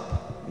comes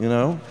up, you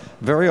know.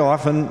 Very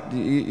often,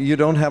 you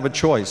don't have a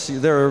choice.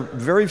 There are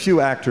very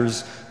few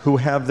actors who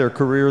have their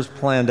careers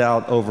planned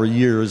out over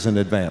years in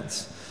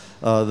advance,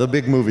 the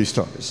big movie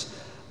stars.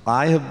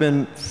 I have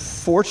been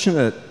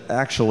fortunate,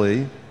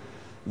 actually,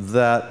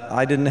 that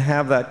I didn't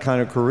have that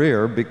kind of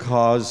career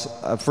because,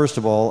 first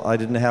of all, I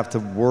didn't have to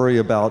worry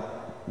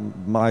about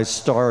my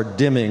star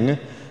dimming,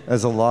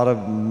 as a lot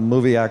of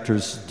movie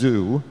actors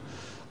do.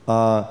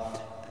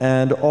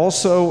 And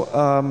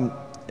also,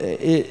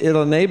 it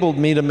enabled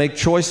me to make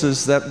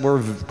choices that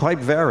were quite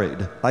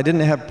varied. I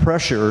didn't have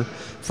pressure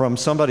from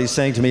somebody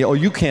saying to me, oh,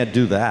 you can't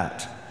do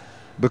that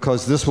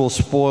because this will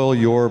spoil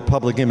your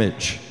public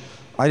image.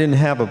 I didn't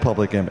have a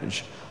public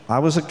image. I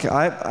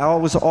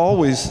was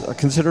always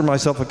considered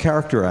myself a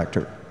character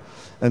actor.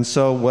 And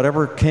so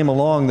whatever came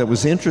along that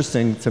was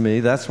interesting to me,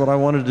 that's what I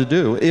wanted to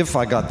do, if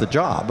I got the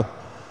job.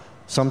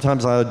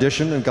 Sometimes I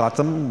auditioned and got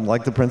them,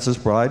 like The Princess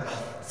Bride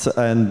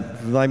and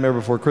Nightmare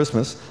Before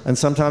Christmas, and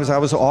sometimes I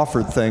was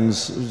offered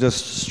things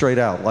just straight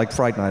out, like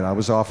Fright Night. I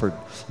was offered.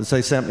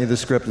 They sent me the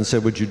script and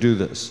said, would you do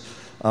this?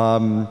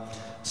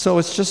 So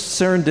it's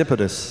just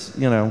serendipitous,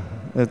 you know.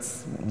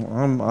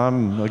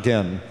 I'm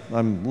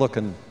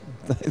looking.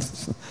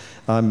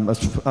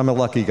 I'm a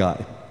lucky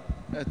guy.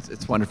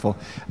 It's wonderful.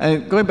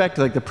 And going back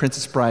to like The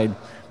Princess Bride,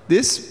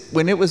 this,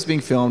 when it was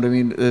being filmed, I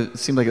mean, it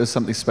seemed like it was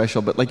something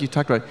special, but like you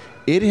talked about,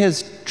 it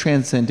has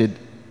transcended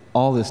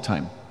all this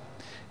time.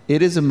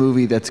 It is a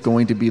movie that's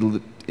going to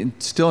be,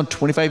 still in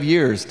 25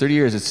 years, 30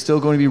 years, it's still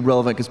going to be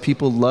relevant because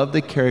people love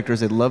the characters,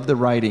 they love the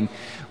writing.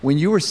 When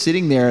you were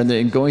sitting there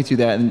and going through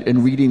that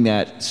and reading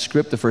that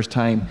script the first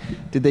time,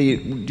 did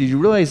you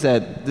realize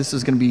that this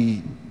is going to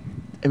be,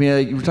 I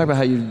mean, you were talking about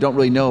how you don't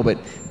really know, but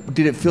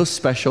did it feel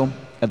special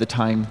at the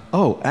time?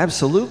 Oh,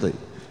 absolutely.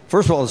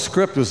 First of all, the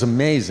script was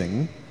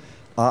amazing.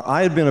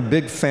 I had been a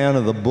big fan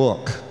of the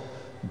book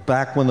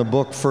back when the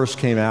book first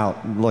came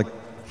out, like,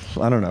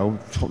 I don't know,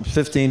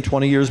 15,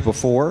 20 years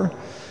before.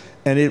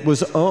 And it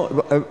was,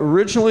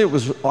 originally it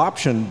was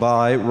optioned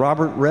by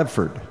Robert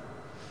Redford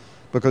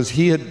because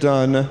he had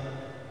done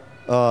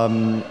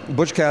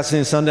Butch Cassidy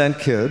and Sundance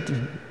Kid,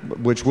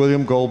 which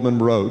William Goldman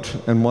wrote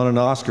and won an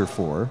Oscar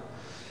for.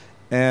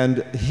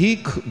 And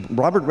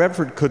Robert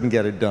Redford couldn't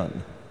get it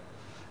done.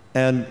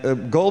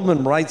 And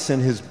Goldman writes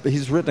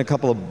he's written a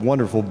couple of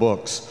wonderful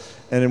books.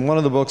 And in one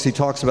of the books, he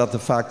talks about the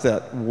fact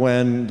that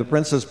when The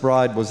Princess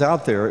Bride was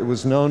out there, it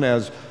was known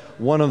as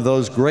one of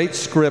those great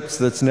scripts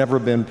that's never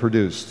been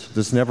produced,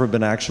 that's never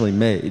been actually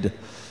made,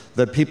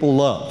 that people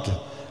loved.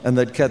 And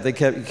that they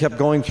kept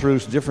going through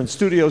different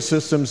studio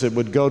systems. It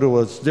would go to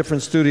a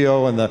different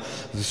studio, and the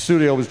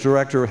studio's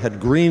director had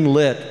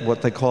green-lit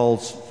what they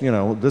call, you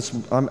know,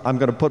 I'm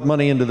going to put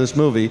money into this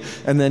movie,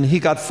 and then he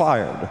got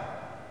fired.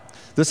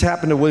 This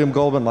happened to William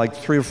Goldman like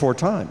 3 or 4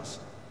 times.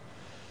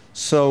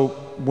 So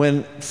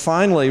when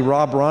finally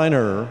Rob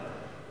Reiner,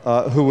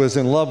 who was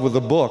in love with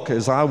the book,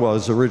 as I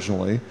was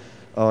originally,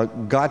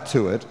 got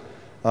to it,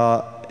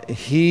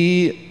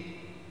 he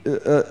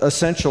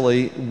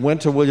essentially went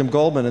to William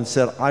Goldman and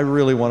said, I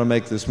really want to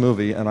make this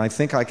movie, and I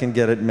think I can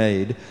get it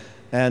made.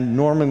 And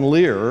Norman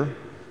Lear,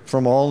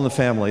 from All in the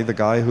Family, the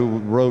guy who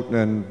wrote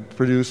and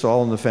produced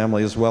All in the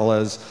Family, as well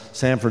as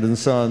Sanford and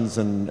Sons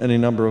and any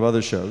number of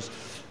other shows,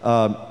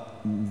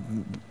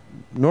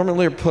 Norman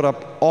Lear put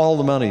up all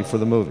the money for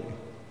the movie.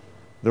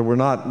 There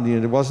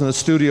wasn't a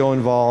studio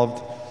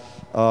involved.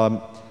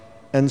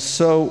 And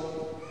so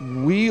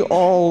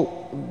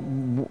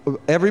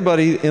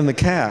everybody in the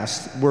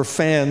cast were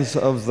fans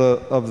of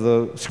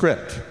the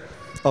script,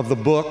 of the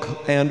book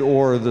and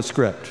or the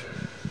script.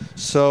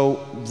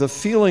 So the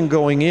feeling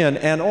going in,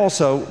 and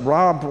also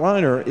Rob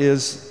Reiner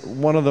is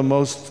one of the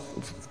most,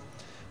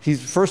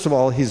 first of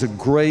all, he's a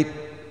great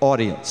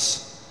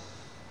audience.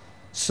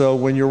 So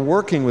when you're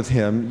working with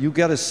him, you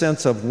get a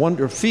sense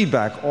of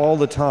feedback all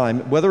the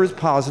time, whether it's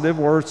positive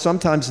or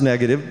sometimes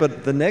negative,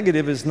 but the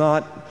negative is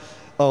not,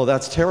 oh,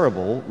 that's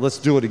terrible, let's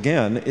do it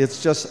again.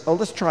 It's just, oh,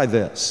 let's try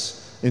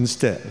this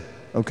instead,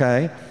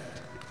 okay?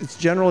 It's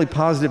generally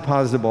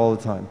positive all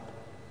the time.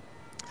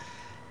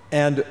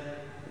 And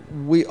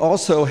we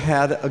also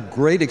had a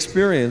great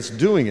experience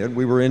doing it.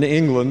 We were in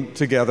England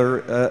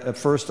together at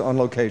first on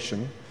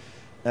location,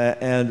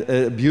 and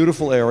a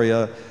beautiful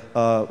area.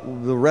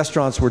 The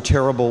restaurants were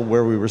terrible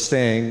where we were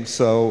staying,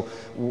 so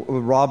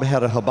Rob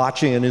had a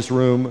hibachi in his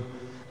room,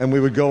 and we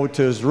would go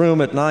to his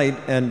room at night,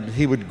 and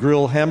he would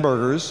grill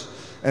hamburgers,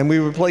 and we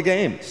would play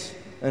games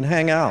and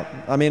hang out.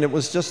 I mean, it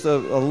was just a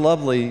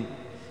lovely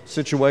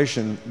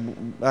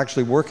situation,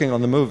 actually working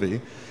on the movie.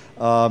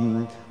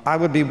 I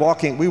would be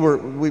walking, we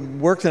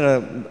worked in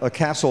a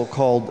castle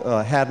called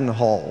Haddon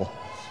Hall,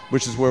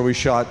 which is where we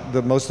shot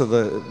most of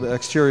the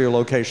exterior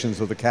locations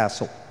of the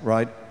castle,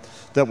 right?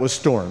 That was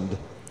stormed.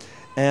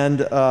 And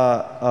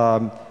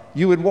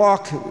you would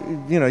walk,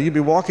 you'd be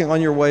walking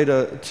on your way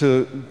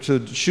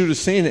to shoot a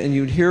scene, and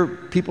you'd hear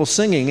people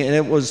singing, and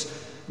it was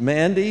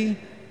Mandy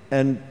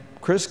and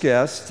Chris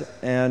Guest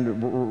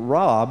and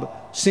Rob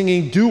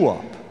singing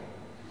doo-wop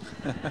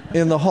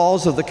in the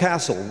halls of the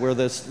castle, where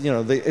this,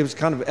 it was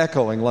kind of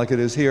echoing like it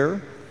is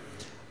here.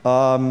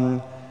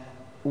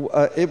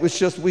 It was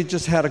just, we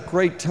just had a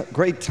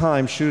great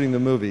time shooting the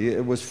movie.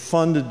 It was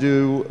fun to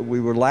do. We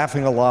were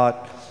laughing a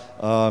lot.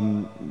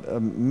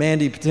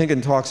 Mandy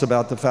Patinkin talks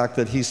about the fact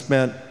that he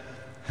spent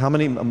how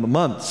many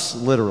months,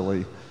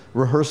 literally,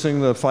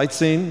 rehearsing the fight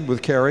scene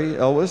with Carrie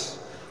Elwes.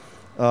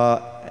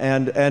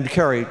 And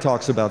Carrie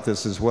talks about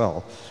this as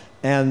well.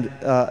 And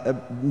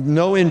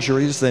no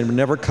injuries. They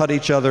never cut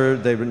each other.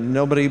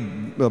 Nobody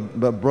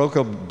broke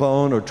a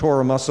bone or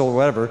tore a muscle or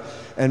whatever.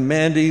 And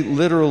Mandy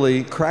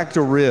literally cracked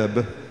a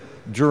rib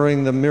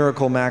during the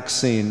Miracle Max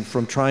scene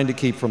from trying to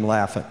keep from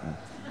laughing.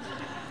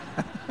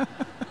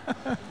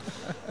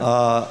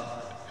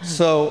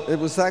 So it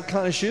was that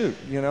kind of shoot,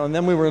 And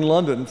then we were in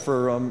London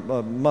for a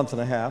month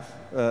and a half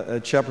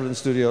at Shepperton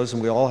Studios,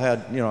 and we all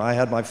had, I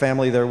had my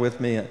family there with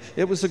me.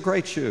 It was a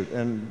great shoot,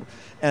 and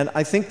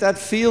I think that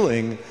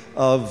feeling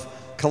of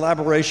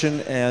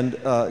collaboration and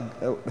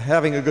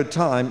having a good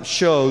time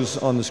shows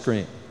on the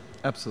screen.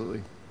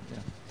 Absolutely. Yeah.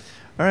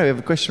 All right, we have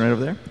a question right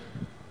over there.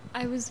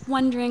 I was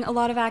wondering, a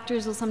lot of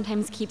actors will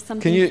sometimes keep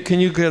something... Can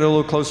you get a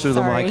little closer to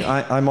Sorry. the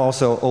mic? I'm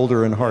also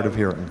older and hard of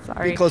hearing.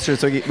 Sorry. Be closer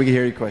so we can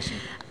hear your question.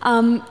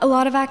 A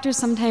lot of actors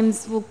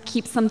sometimes will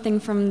keep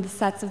something from the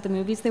sets of the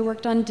movies they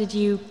worked on. Did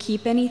you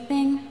keep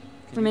anything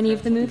from any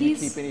of the movies?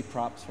 Did you keep any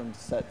props from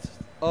sets?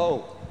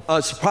 Oh,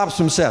 props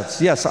from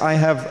sets. Yes, I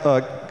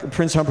have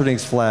Prince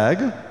Humperdinck's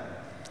flag.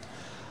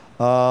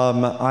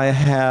 I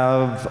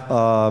have...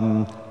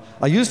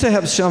 I used to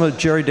have some of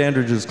Jerry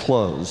Dandridge's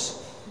clothes.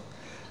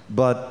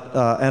 But,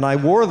 and I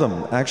wore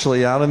them,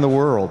 actually, out in the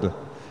world.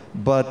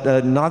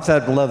 But not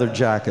that leather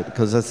jacket,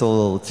 because that's a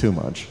little too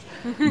much.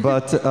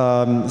 But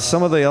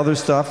some of the other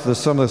stuff,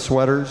 some of the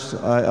sweaters,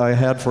 I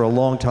had for a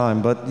long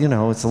time. But,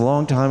 it's a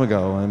long time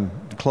ago, and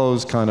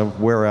clothes kind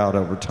of wear out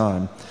over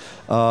time.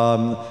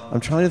 I'm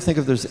trying to think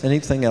if there's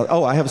anything else.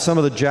 Oh, I have some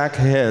of the Jack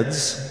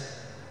heads,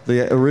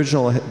 the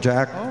original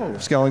Jack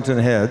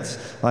Skellington heads.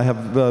 I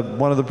have,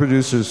 one of the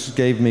producers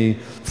gave me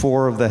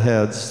 4 of the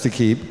heads to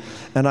keep.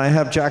 And I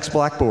have Jack's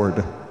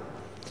blackboard,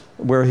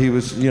 where he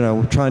was,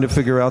 trying to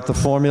figure out the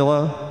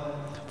formula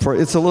for.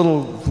 It's a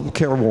little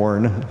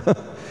careworn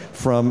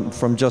from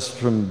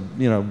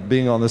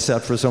being on the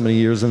set for so many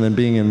years, and then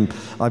being in.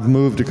 I've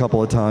moved a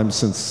couple of times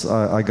since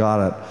I got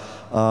it.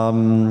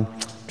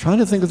 Trying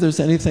to think if there's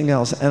anything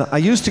else. And I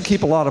used to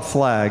keep a lot of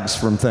flags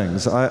from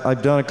things.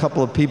 I've done a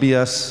couple of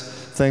PBS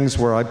things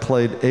where I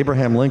played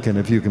Abraham Lincoln,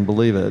 if you can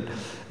believe it,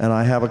 and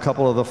I have a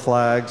couple of the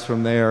flags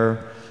from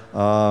there.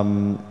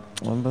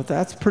 But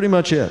that's pretty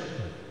much it.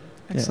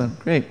 Excellent.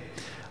 Yeah. Great.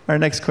 Our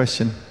next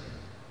question.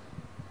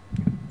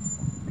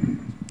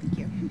 Thank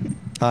you.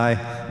 Hi.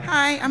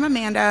 Hi, I'm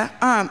Amanda.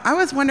 I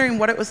was wondering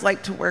what it was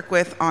like to work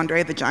with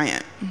Andre the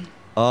Giant.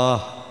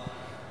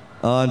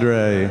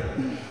 Andre.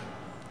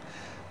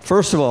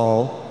 First of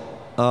all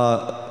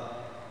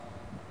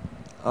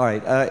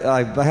right,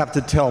 I have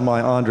to tell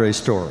my Andre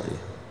story.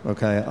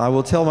 Okay, I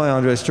will tell my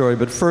Andre story,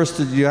 but first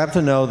you have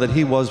to know that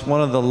he was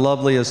one of the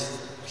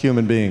loveliest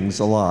human beings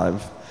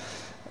alive.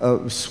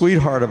 A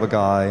sweetheart of a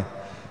guy.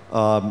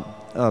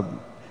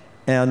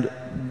 And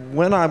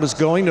when I was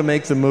going to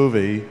make the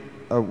movie,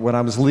 when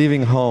I was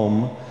leaving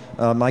home,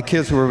 my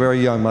kids were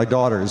very young. My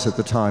daughters at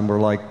the time were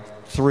like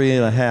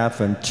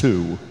 3.5 and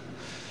 2.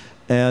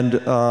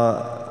 And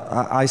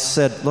I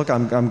said, look,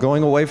 I'm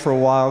going away for a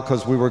while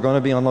because we were going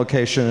to be on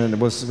location, and it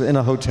was in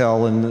a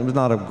hotel, and it was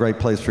not a great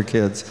place for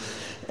kids.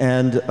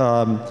 And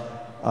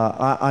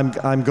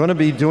I'm going to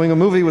be doing a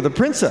movie with a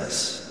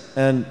princess.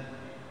 And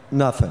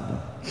nothing.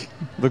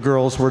 The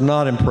girls were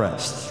not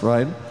impressed,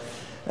 right?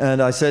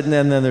 And I said, and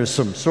then there's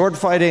some sword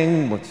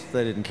fighting, which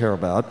they didn't care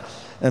about.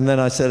 And then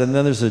I said, and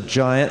then there's a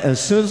giant. And as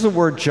soon as the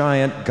word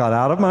giant got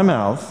out of my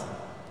mouth,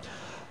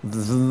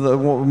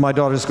 my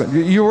daughter's going,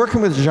 you're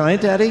working with a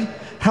giant, Daddy?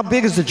 How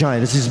big is the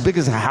giant? Is he as big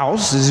as a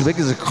house? Is he as big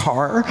as a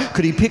car?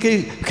 Could he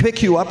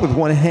pick you up with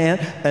one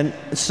hand? And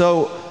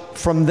so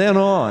from then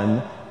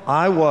on,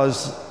 I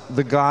was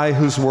the guy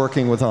who's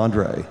working with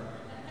Andre,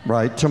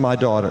 right, to my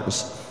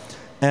daughters.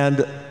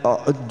 And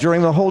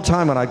during the whole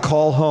time when I'd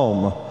call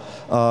home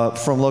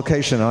from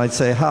location, and I'd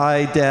say,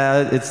 hi,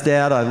 Dad, it's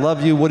Dad, I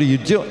love you, what are you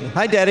doing?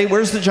 Hi, Daddy,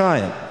 where's the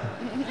giant?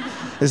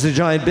 Is the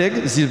giant big?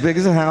 Is he as big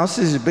as a house?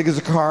 Is he as big as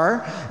a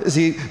car? Is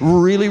he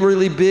really,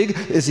 really big?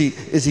 Is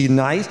he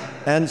nice?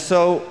 And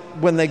so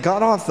when they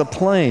got off the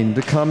plane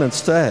to come and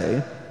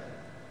stay,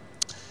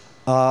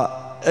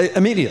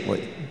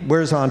 immediately,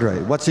 where's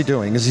Andre? What's he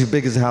doing? Is he as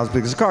big as a house,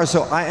 big as a car?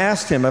 So I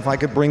asked him if I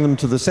could bring them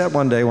to the set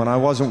one day when I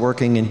wasn't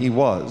working, and he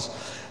was.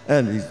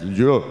 And he said,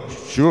 yeah,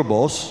 sure,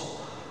 boss.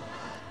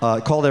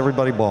 Called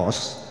everybody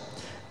boss.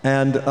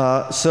 And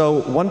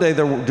so one day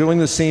they're doing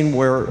the scene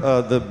where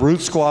the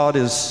Brute Squad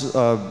is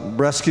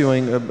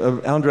rescuing,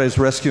 Andre's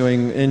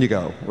rescuing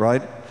Inigo,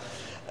 right?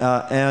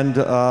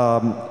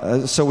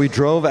 So we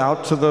drove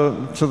out to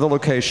the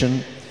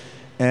location,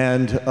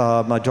 and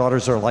my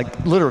daughters are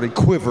like literally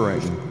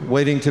quivering,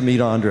 waiting to meet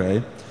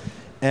Andre.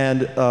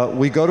 And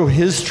we go to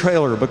his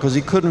trailer because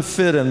he couldn't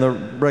fit in the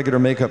regular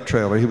makeup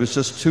trailer. He was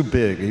just too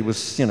big. He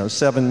was, you know,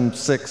 7'6",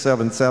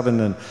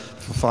 7'7", and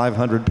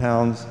 500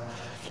 pounds.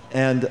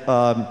 And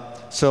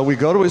so we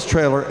go to his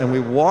trailer and we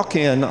walk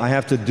in. I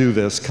have to do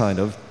this kind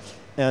of.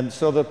 And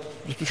so the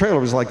trailer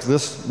was like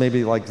this,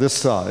 maybe like this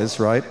size,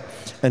 right?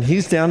 And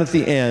he's down at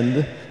the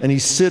end and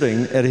he's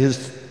sitting at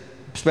his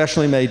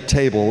specially made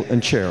table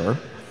and chair.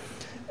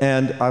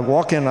 And I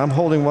walk in, I'm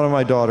holding one of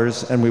my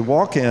daughters, and we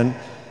walk in,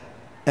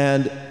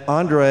 and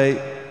Andre,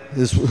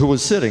 who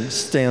was sitting,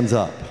 stands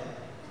up.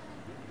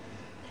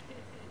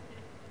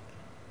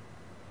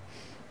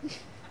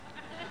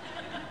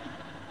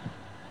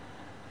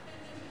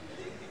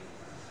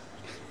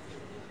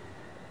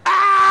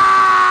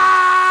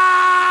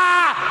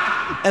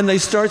 And they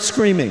start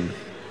screaming,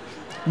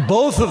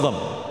 both of them.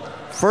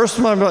 First,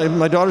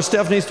 my daughter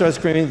Stephanie starts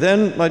screaming,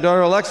 then my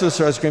daughter Alexa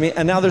starts screaming,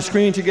 and now they're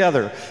screaming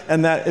together.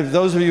 And that, if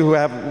those of you who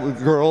have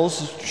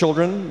girls,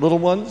 children, little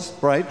ones,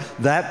 right,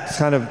 that's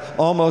kind of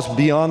almost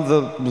beyond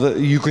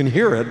you can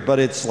hear it, but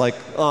it's like,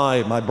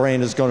 oh, my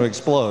brain is going to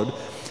explode.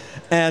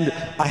 And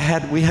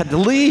we had to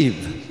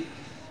leave.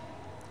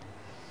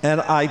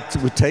 And I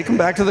would take them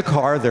back to the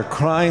car. They're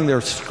crying,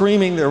 they're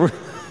screaming.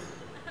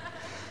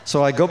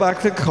 So I go back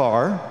to the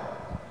car.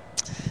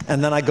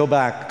 And then I go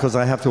back because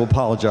I have to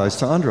apologize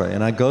to Andre.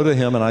 And I go to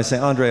him and I say,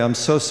 Andre, I'm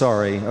so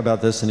sorry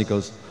about this. And he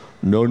goes,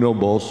 no,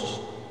 boss,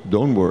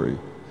 don't worry.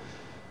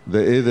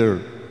 They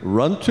either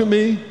run to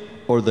me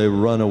or they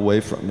run away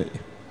from me.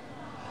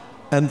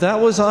 And that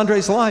was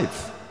Andre's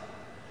life.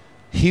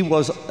 He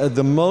was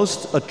the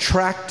most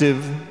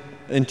attractive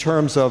in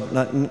terms of,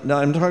 not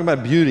I'm talking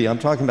about beauty, I'm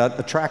talking about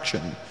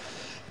attraction.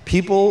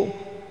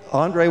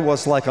 Andre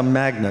was like a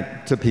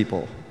magnet to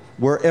people.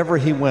 Wherever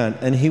he went,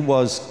 and he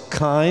was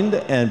kind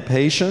and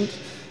patient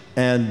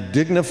and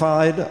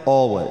dignified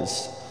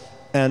always,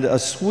 and a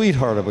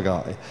sweetheart of a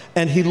guy.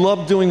 And he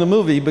loved doing the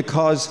movie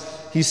because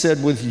he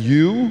said, with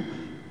you,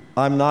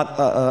 I'm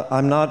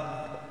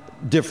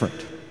not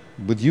different.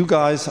 With you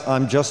guys,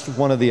 I'm just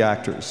one of the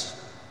actors.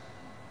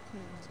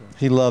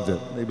 He loved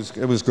it.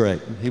 It was great.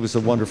 He was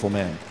a wonderful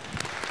man.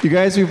 You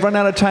guys, we've run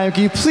out of time.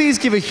 Can you please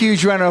give a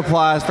huge round of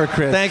applause for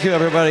Chris? Thank you,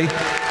 everybody.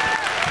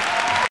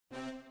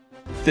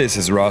 This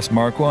is Ross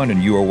Marquand,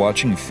 and you are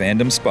watching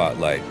Fandom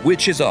Spotlight,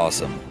 which is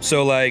awesome.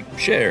 So like,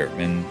 share,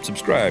 and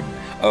subscribe.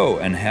 Oh,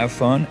 and have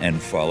fun and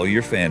follow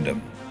your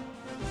fandom.